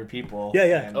 100 people. Yeah,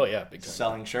 yeah. and Oh, yeah, big time.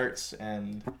 selling shirts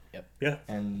and Yeah.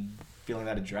 and feeling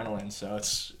that adrenaline. So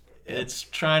it's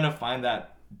trying to find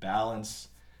that balance,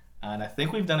 and I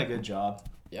think we've done a good job.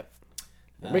 Yep.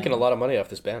 We're making a lot of money off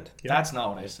this band. That's not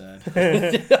what I said.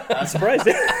 I'm surprised.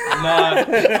 not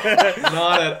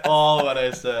at all what I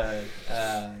said.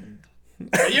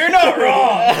 You're not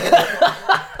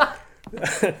wrong.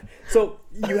 So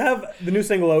you have the new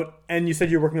single out, and you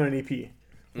said you're working on an EP.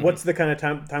 What's the kind of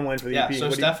timeline for the Yeah, EP? so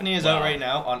What do you- Stephanie is out right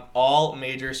now on all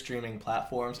major streaming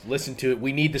platforms. Listen to it.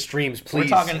 We need the streams, please.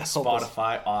 We're talking Help us.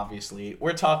 Spotify, obviously.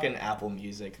 We're talking Apple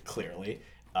Music, clearly.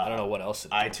 I don't know what else.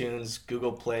 iTunes,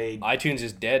 Google Play, iTunes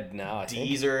is dead now, I think.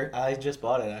 Deezer. I just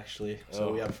bought it, actually. So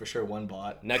Oh. we have for sure one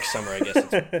bought. Next summer, I guess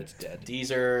it's dead.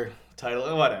 Deezer,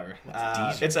 Tidal, whatever.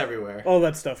 Deezer? It's everywhere. all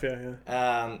that stuff,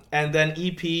 yeah. And then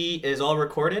EP is all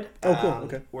recorded. Oh, cool,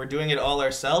 okay. We're doing it all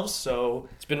ourselves, so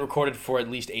It's been recorded for at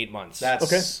least 8 months. that's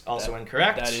Okay. also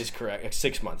incorrect. That is correct.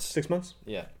 6 months. 6 months?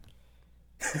 Yeah.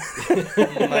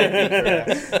 Might be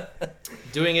correct.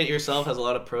 Doing it yourself has a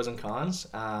lot of pros and cons.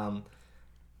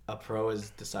 A pro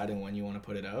is deciding when you want to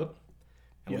put it out,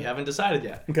 and we haven't decided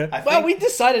yet. Okay. I Well, think we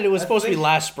decided it was supposed to be think-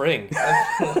 last spring.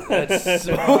 That's,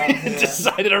 so we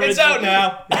decided originally. it's out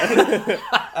now.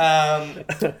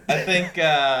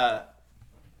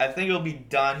 I think it'll be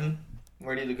done,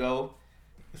 ready to go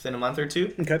within a month or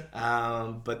two. Okay.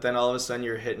 But then all of a sudden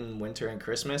you're hitting winter and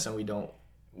Christmas, and we don't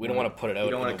We don't want to put it out.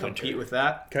 we don't in want the to compete winter. with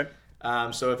that. Okay.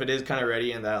 So if it is kind of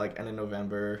ready in that like end of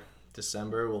November,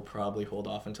 December, we'll probably hold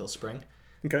off until spring.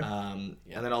 Okay. And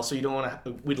then also you don't want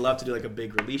to. We'd love to do like a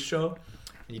big release show,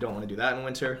 and you don't want to do that in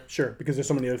winter. Sure, because there's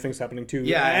so many other things happening too.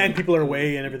 Yeah, and people are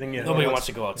away and everything. Yeah. Nobody wants- wants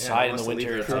to go outside in wants the to leave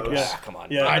winter. their It's like, house. ah, come on.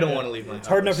 Yeah. I don't want to leave my house. It's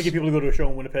hard enough to get people to go to a show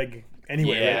in Winnipeg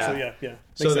anyway. Yeah. Right? So yeah.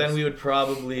 So Makes then sense. we would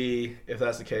probably, if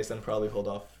that's the case, then probably hold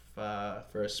off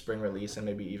for a spring release, and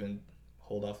maybe even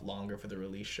hold off longer for the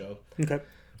release show. Okay.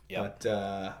 Yeah.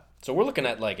 But So we're looking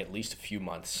at like at least a few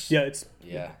months. Yeah, it's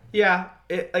Yeah. yeah,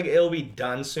 it'll be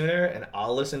done sooner, and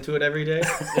I'll listen to it every day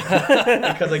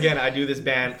because again, I do this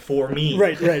band for me.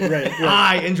 right.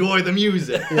 I enjoy the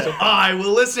music, so I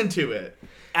will listen to it.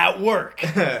 At work.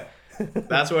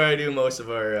 That's where I do most of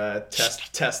our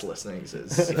test listenings.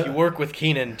 Is If you work with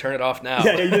Keenan, turn it off now.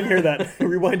 Yeah, you didn't hear that.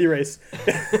 Rewind, erase.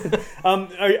 When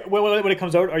it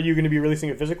comes out, are you going to be releasing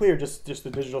it physically or just the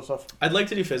digital stuff? I'd like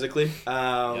to do physically.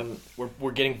 Yep.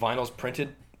 We're getting vinyls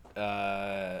printed.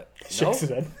 Shakes his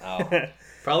No? head. Oh.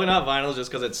 Probably not vinyls, just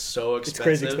because it's so expensive.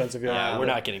 crazy expensive, yeah. Yeah, we're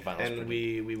not getting vinyls and printed.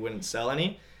 we wouldn't sell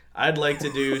any. I'd like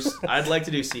to do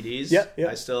CDs. Yeah.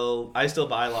 I still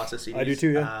buy lots of CDs. I do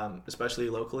too, yeah. Especially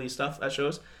locally stuff at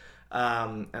shows.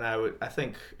 And I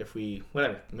think if we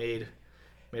made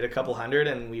a couple hundred,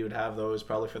 and we would have those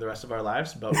probably for the rest of our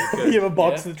lives. But we could. You have a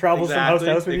box Yeah. that travels from house to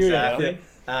house with you. Exactly.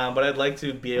 Yeah. But I'd like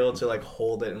to be able to like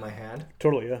hold it in my hand.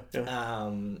 Totally,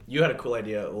 yeah. You had a cool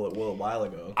idea a while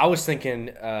ago. I was thinking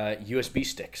USB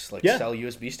sticks, like Yeah. sell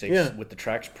USB sticks Yeah. with the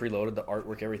tracks preloaded, the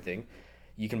artwork, everything.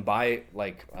 You can buy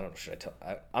like I don't know. Should I tell?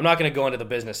 I'm not going to go into the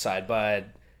business side, but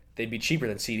they'd be cheaper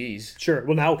than CDs. Sure.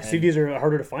 Well, now CDs are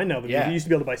harder to find now. Yeah. You used to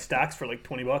be able to buy stacks for like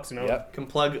 $20, you know? Yep. Can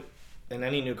plug in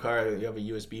any new car, you have a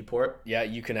USB port. Yeah,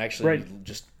 you can actually Right.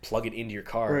 just plug it into your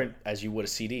car Right. as you would a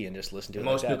CD and just listen to it.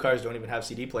 Most like new that. cars don't even have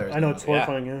CD players. I know now. it's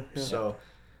horrifying. Yeah. yeah. So,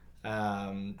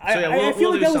 I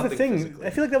feel like that was the thing. I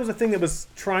feel like that was the thing that was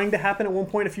trying to happen at one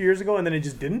point a few years ago, and then it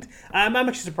just didn't. I'm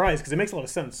actually surprised because it makes a lot of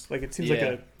sense. Like it seems like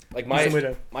a like decent way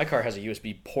to. my car has a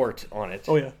USB port on it.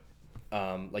 Oh yeah.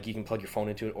 Like you can plug your phone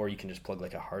into it, or you can just plug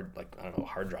like a hard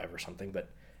drive or something. But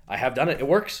I have done it; it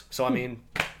works. So I mean,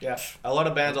 yeah, a lot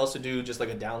of bands also do just like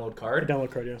a download card.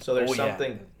 Download card. Yeah. So there's Oh, yeah.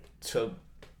 something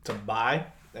to buy.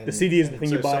 And, The CD is the and thing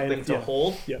so you buy, Something and- to yeah.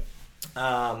 hold. Yeah.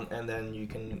 And then you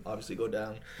can obviously go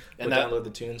down And download the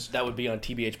tunes. that would be on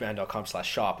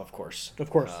tbhband.com/shop, of course. Of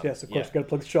course. Yes. Of course. yeah. Got to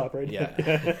plug the shop, right? Yeah.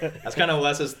 That's kind of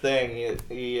Wes's thing.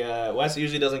 Wes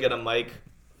usually doesn't get a mic.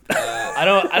 I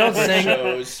don't for sing.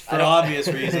 shows for obvious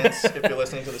reasons. If you're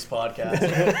listening to this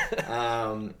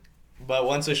podcast, but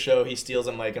once a show, he steals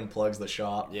a mic and plugs the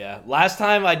shop. Yeah, last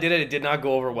time I did it, it did not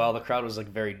go over well. The crowd was like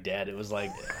very dead. It was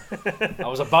like I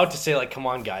was about to say like, "Come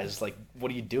on, guys! Like,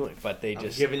 what are you doing?" But they I'm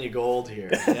just giving you gold here.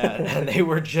 yeah, and they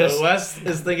were just. So Wes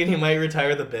is thinking he might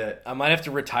retire the bit I might have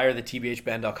to retire the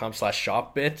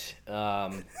tbhband.com/shop bit.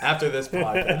 after this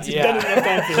podcast.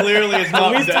 Yeah, Clearly, it's At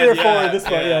not least dead 3 or 4 yet. at this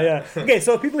point. Yeah. Okay,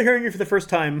 so if people are hearing you for the first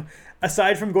time,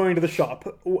 aside from going to the shop,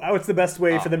 what's the best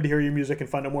way for them to hear your music and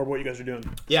find out more about what you guys are doing?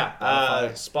 Yeah,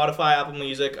 Spotify, Apple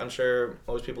Music. I'm sure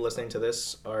most people listening to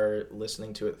this are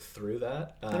listening to it through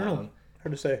that. I don't know.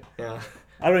 Hard to say. Yeah,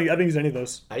 I don't use any of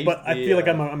those, I use but I the, feel like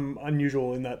I'm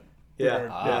unusual in that.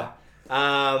 yeah.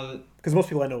 Because most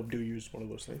people I know do use one of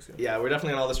those things. Yeah. Yeah, we're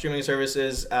definitely on all the streaming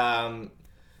services.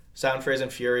 Sound Phrase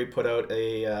and Fury put out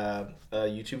a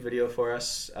YouTube video for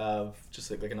us of just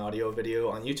like an audio video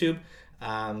on YouTube.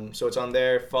 So it's on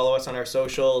there. Follow us on our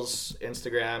socials,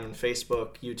 Instagram and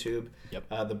Facebook, YouTube,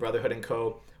 Yep. The Brotherhood and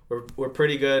Co. We're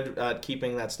pretty good at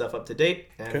keeping that stuff up to date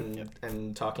and Okay.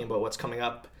 and talking about what's coming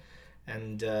up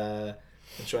and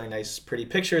showing nice, pretty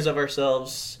pictures of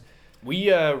ourselves.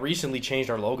 we recently changed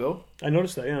our logo. I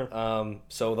noticed that. Yeah.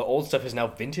 So the old stuff is now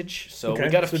vintage. So Okay. we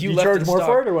got a So few do you left charge in more stock.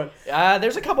 for it or what?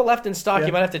 There's a couple left in stock. Yeah.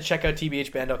 You might have to check out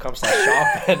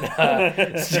tbhband.com/shop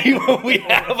and see what we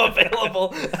have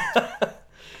available.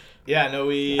 Yeah, no,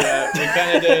 we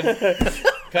kind of did.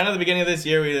 Kind of the beginning of this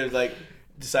year, we like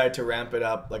decided to ramp it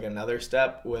up like another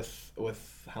step with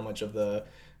how much of the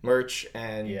merch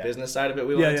and Yeah. business side of it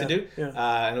we Yeah, wanted to do.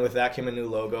 yeah. And with that came a new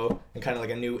logo and kind of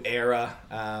like a new era.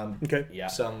 Okay. Yeah.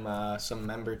 Some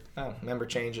member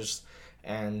changes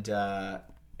and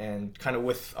kind of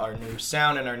with our new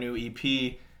sound and our new EP,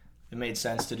 it made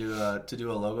sense to do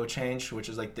a logo change, which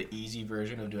is like the easy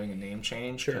version of doing a name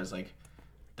change because like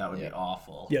that would be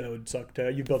awful. Yeah, that would suck.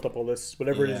 You built up all this,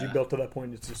 whatever it is you Yeah. built to that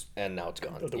point. It's just And now it's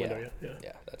gone. out the window. Yeah.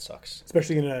 Yeah, that sucks.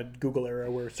 Especially in a Google era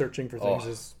where searching for things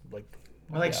is like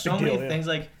Or like so Big many deal, yeah. things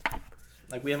like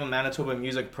we have a Manitoba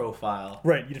music profile.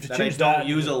 right. You have to That I change don't that.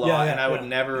 use a lot, Yeah, yeah, and I would yeah.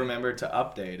 never remember to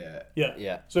update it. Yeah.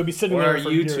 Yeah. So it'd be sitting Or there our for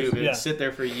YouTube, years. it would Yeah. sit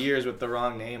there for years with the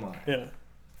wrong name on it. Yeah.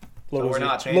 So Logos we're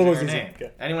not easy. changing Logos our easy. name.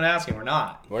 Okay. Anyone asking, we're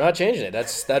not. We're not changing it.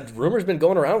 That rumor's been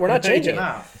going around. We're not changing it.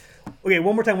 No. Okay,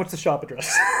 one more time. What's the shop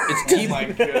address? It's Oh my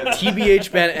goodness.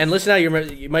 TBH Band. And listen now,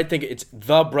 you might think it's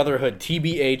The Brotherhood,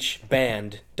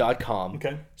 tbhband.com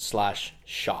Okay.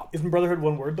 /shop. Isn't Brotherhood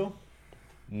one word though?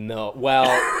 No, well,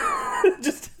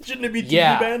 Just shouldn't it be TB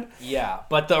yeah, band? yeah.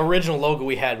 But the original logo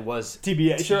we had was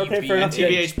TBA. Sure. Okay. Fair enough.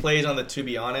 TBH plays on the To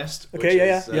Be Honest. Okay. which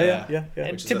Yeah. is, Yeah. which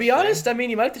And is to a be thing. honest, I mean,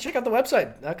 you might have to check out the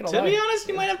website. Not gonna To lie. be honest,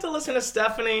 you might have to listen to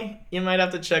Stephanie. You might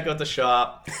have to check out the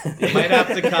shop. You might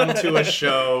have to come to a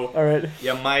show. All right.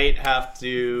 You might have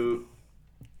to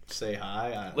say hi.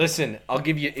 I don't know. Listen, I'll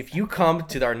give you, if you come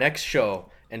to our next show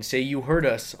and say you heard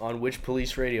us on Which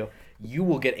Police Radio, you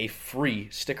will get a free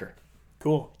sticker.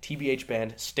 Cool. TBH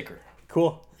Band sticker.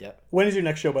 Cool. Yep. When is your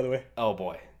next show, by the way? Oh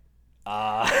boy.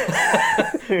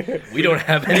 We don't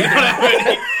have any.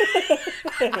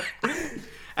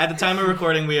 At the time of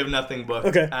recording, we have nothing booked.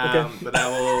 Okay, okay. But that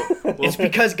will. It's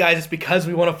because, guys, it's because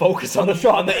we want to focus on the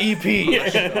shop. on the EP.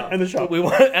 And the shop. We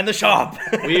want and the shop.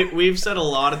 We've said a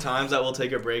lot of times that we'll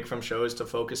take a break from shows to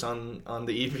focus on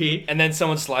the EP. And then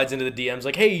someone slides into the DMs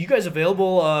like, "Hey, you guys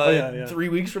available yeah. 3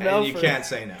 weeks from now?" And you can't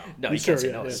say no. No, you Sure, can't say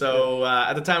yeah, no. yeah. So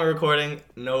at the time of recording,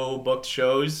 no booked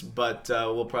shows, but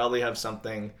we'll probably have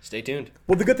something. Stay tuned.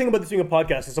 Well, the good thing about this being a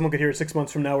podcast is someone could hear it 6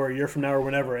 months from now or a year from now or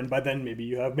whenever, and by then maybe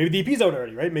you have the EP's out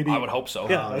already, right? Maybe I would hope so.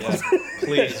 Yeah.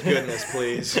 Please, goodness,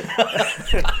 please.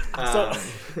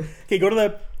 Okay, go to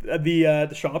the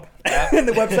shop and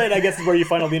the website. I guess is where you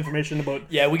find all the information about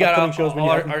Yeah, we got upcoming shows when all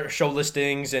you our, have them. our show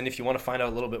listings, and if you want to find out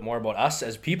a little bit more about us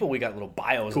as people, we got little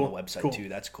bios Cool, on the website cool. too.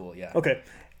 That's cool. Yeah. Okay.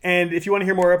 And if you want to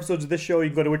hear more episodes of this show, you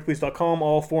can go to witchpolice.com.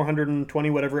 All 420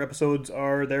 whatever episodes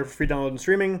are there for free download and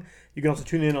streaming. You can also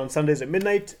tune in on Sundays at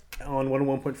midnight on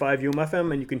 101.5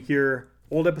 UMFM, and you can hear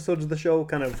old episodes of the show,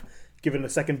 kind of given a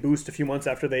second boost a few months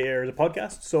after they air as a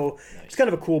podcast. So it's kind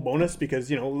of a cool bonus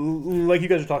because, you know, like you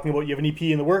guys are talking about, you have an EP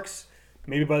in the works.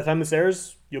 Maybe by the time this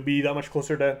airs, you'll be that much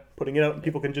closer to putting it out, and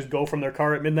people can just go from their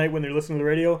car at midnight when they're listening to the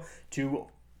radio to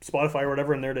Spotify or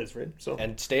whatever, and there it is, right? So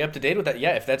And stay up to date with that.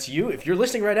 Yeah, if that's you, if you're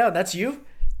listening right now, that's you.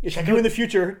 check you in the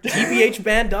future.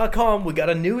 tbhband.com. We got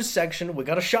a news section. We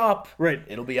got a shop. Right.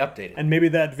 It'll be updated. And maybe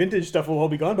that vintage stuff will all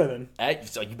be gone by then.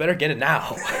 So you better get it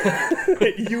now.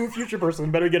 You, future person,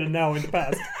 better get it now in the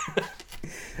past.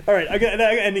 All right, I'm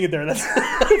ending it there. That's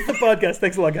the podcast.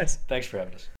 Thanks a lot, guys. Thanks for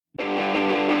having us.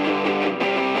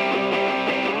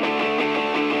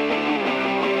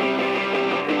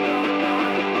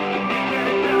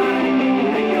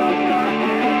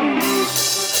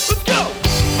 Let's go!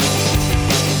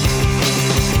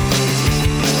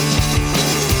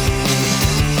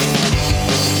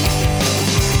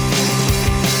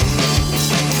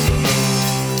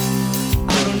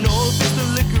 I don't know if it's the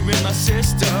liquor in my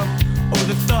system or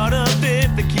the thought of it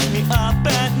that keeps me up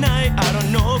at night. I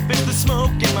don't know if it's the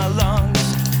smoke in my lungs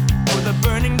or the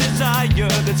burning desire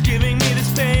that's giving me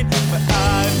this pain. But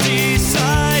I've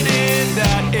decided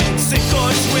that it's sink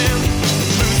or swim,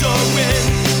 lose or win.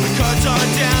 The cards are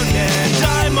down and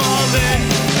I'm all in.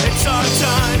 It's our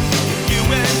time, you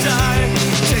and I.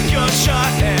 Take your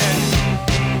shot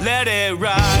and let it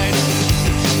ride.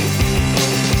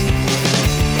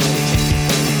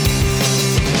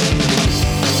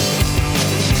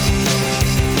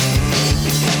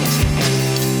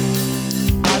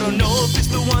 I don't know if it's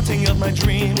the wanting of my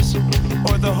dreams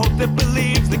or the hope that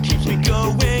believes that keeps me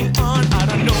going on. I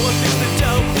don't know if it's the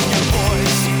doubt in your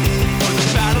voice or the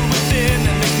battle within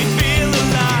that makes me feel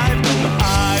alive. But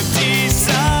I've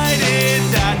decided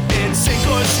that it's sink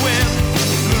or swim,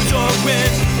 lose or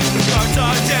win. The cards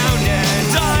are down and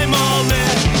I'm all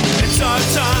in. It's our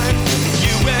time,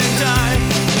 you and I.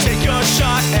 Take your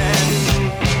shot and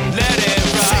let it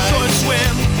ride. Sink or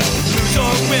swim, lose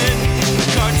or win. The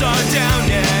cards are down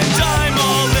and I'm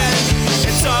all in.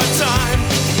 It's our time,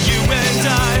 you and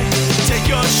I. Take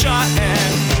your shot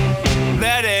and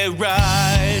let it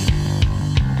ride.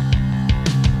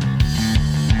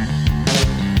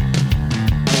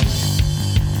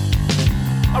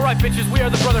 All right, bitches, we are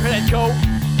the Brotherhood and Co.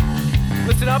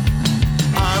 Listen up.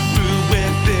 I'm through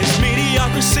with this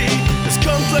mediocrity, this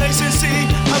complacency.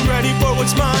 I'm ready for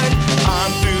what's mine.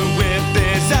 I'm through with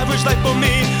this average life for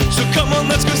me. So come on,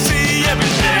 let's go see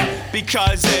everything.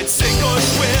 Because it's sink or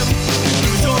swim,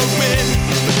 lose or win.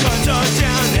 The cards are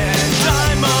down and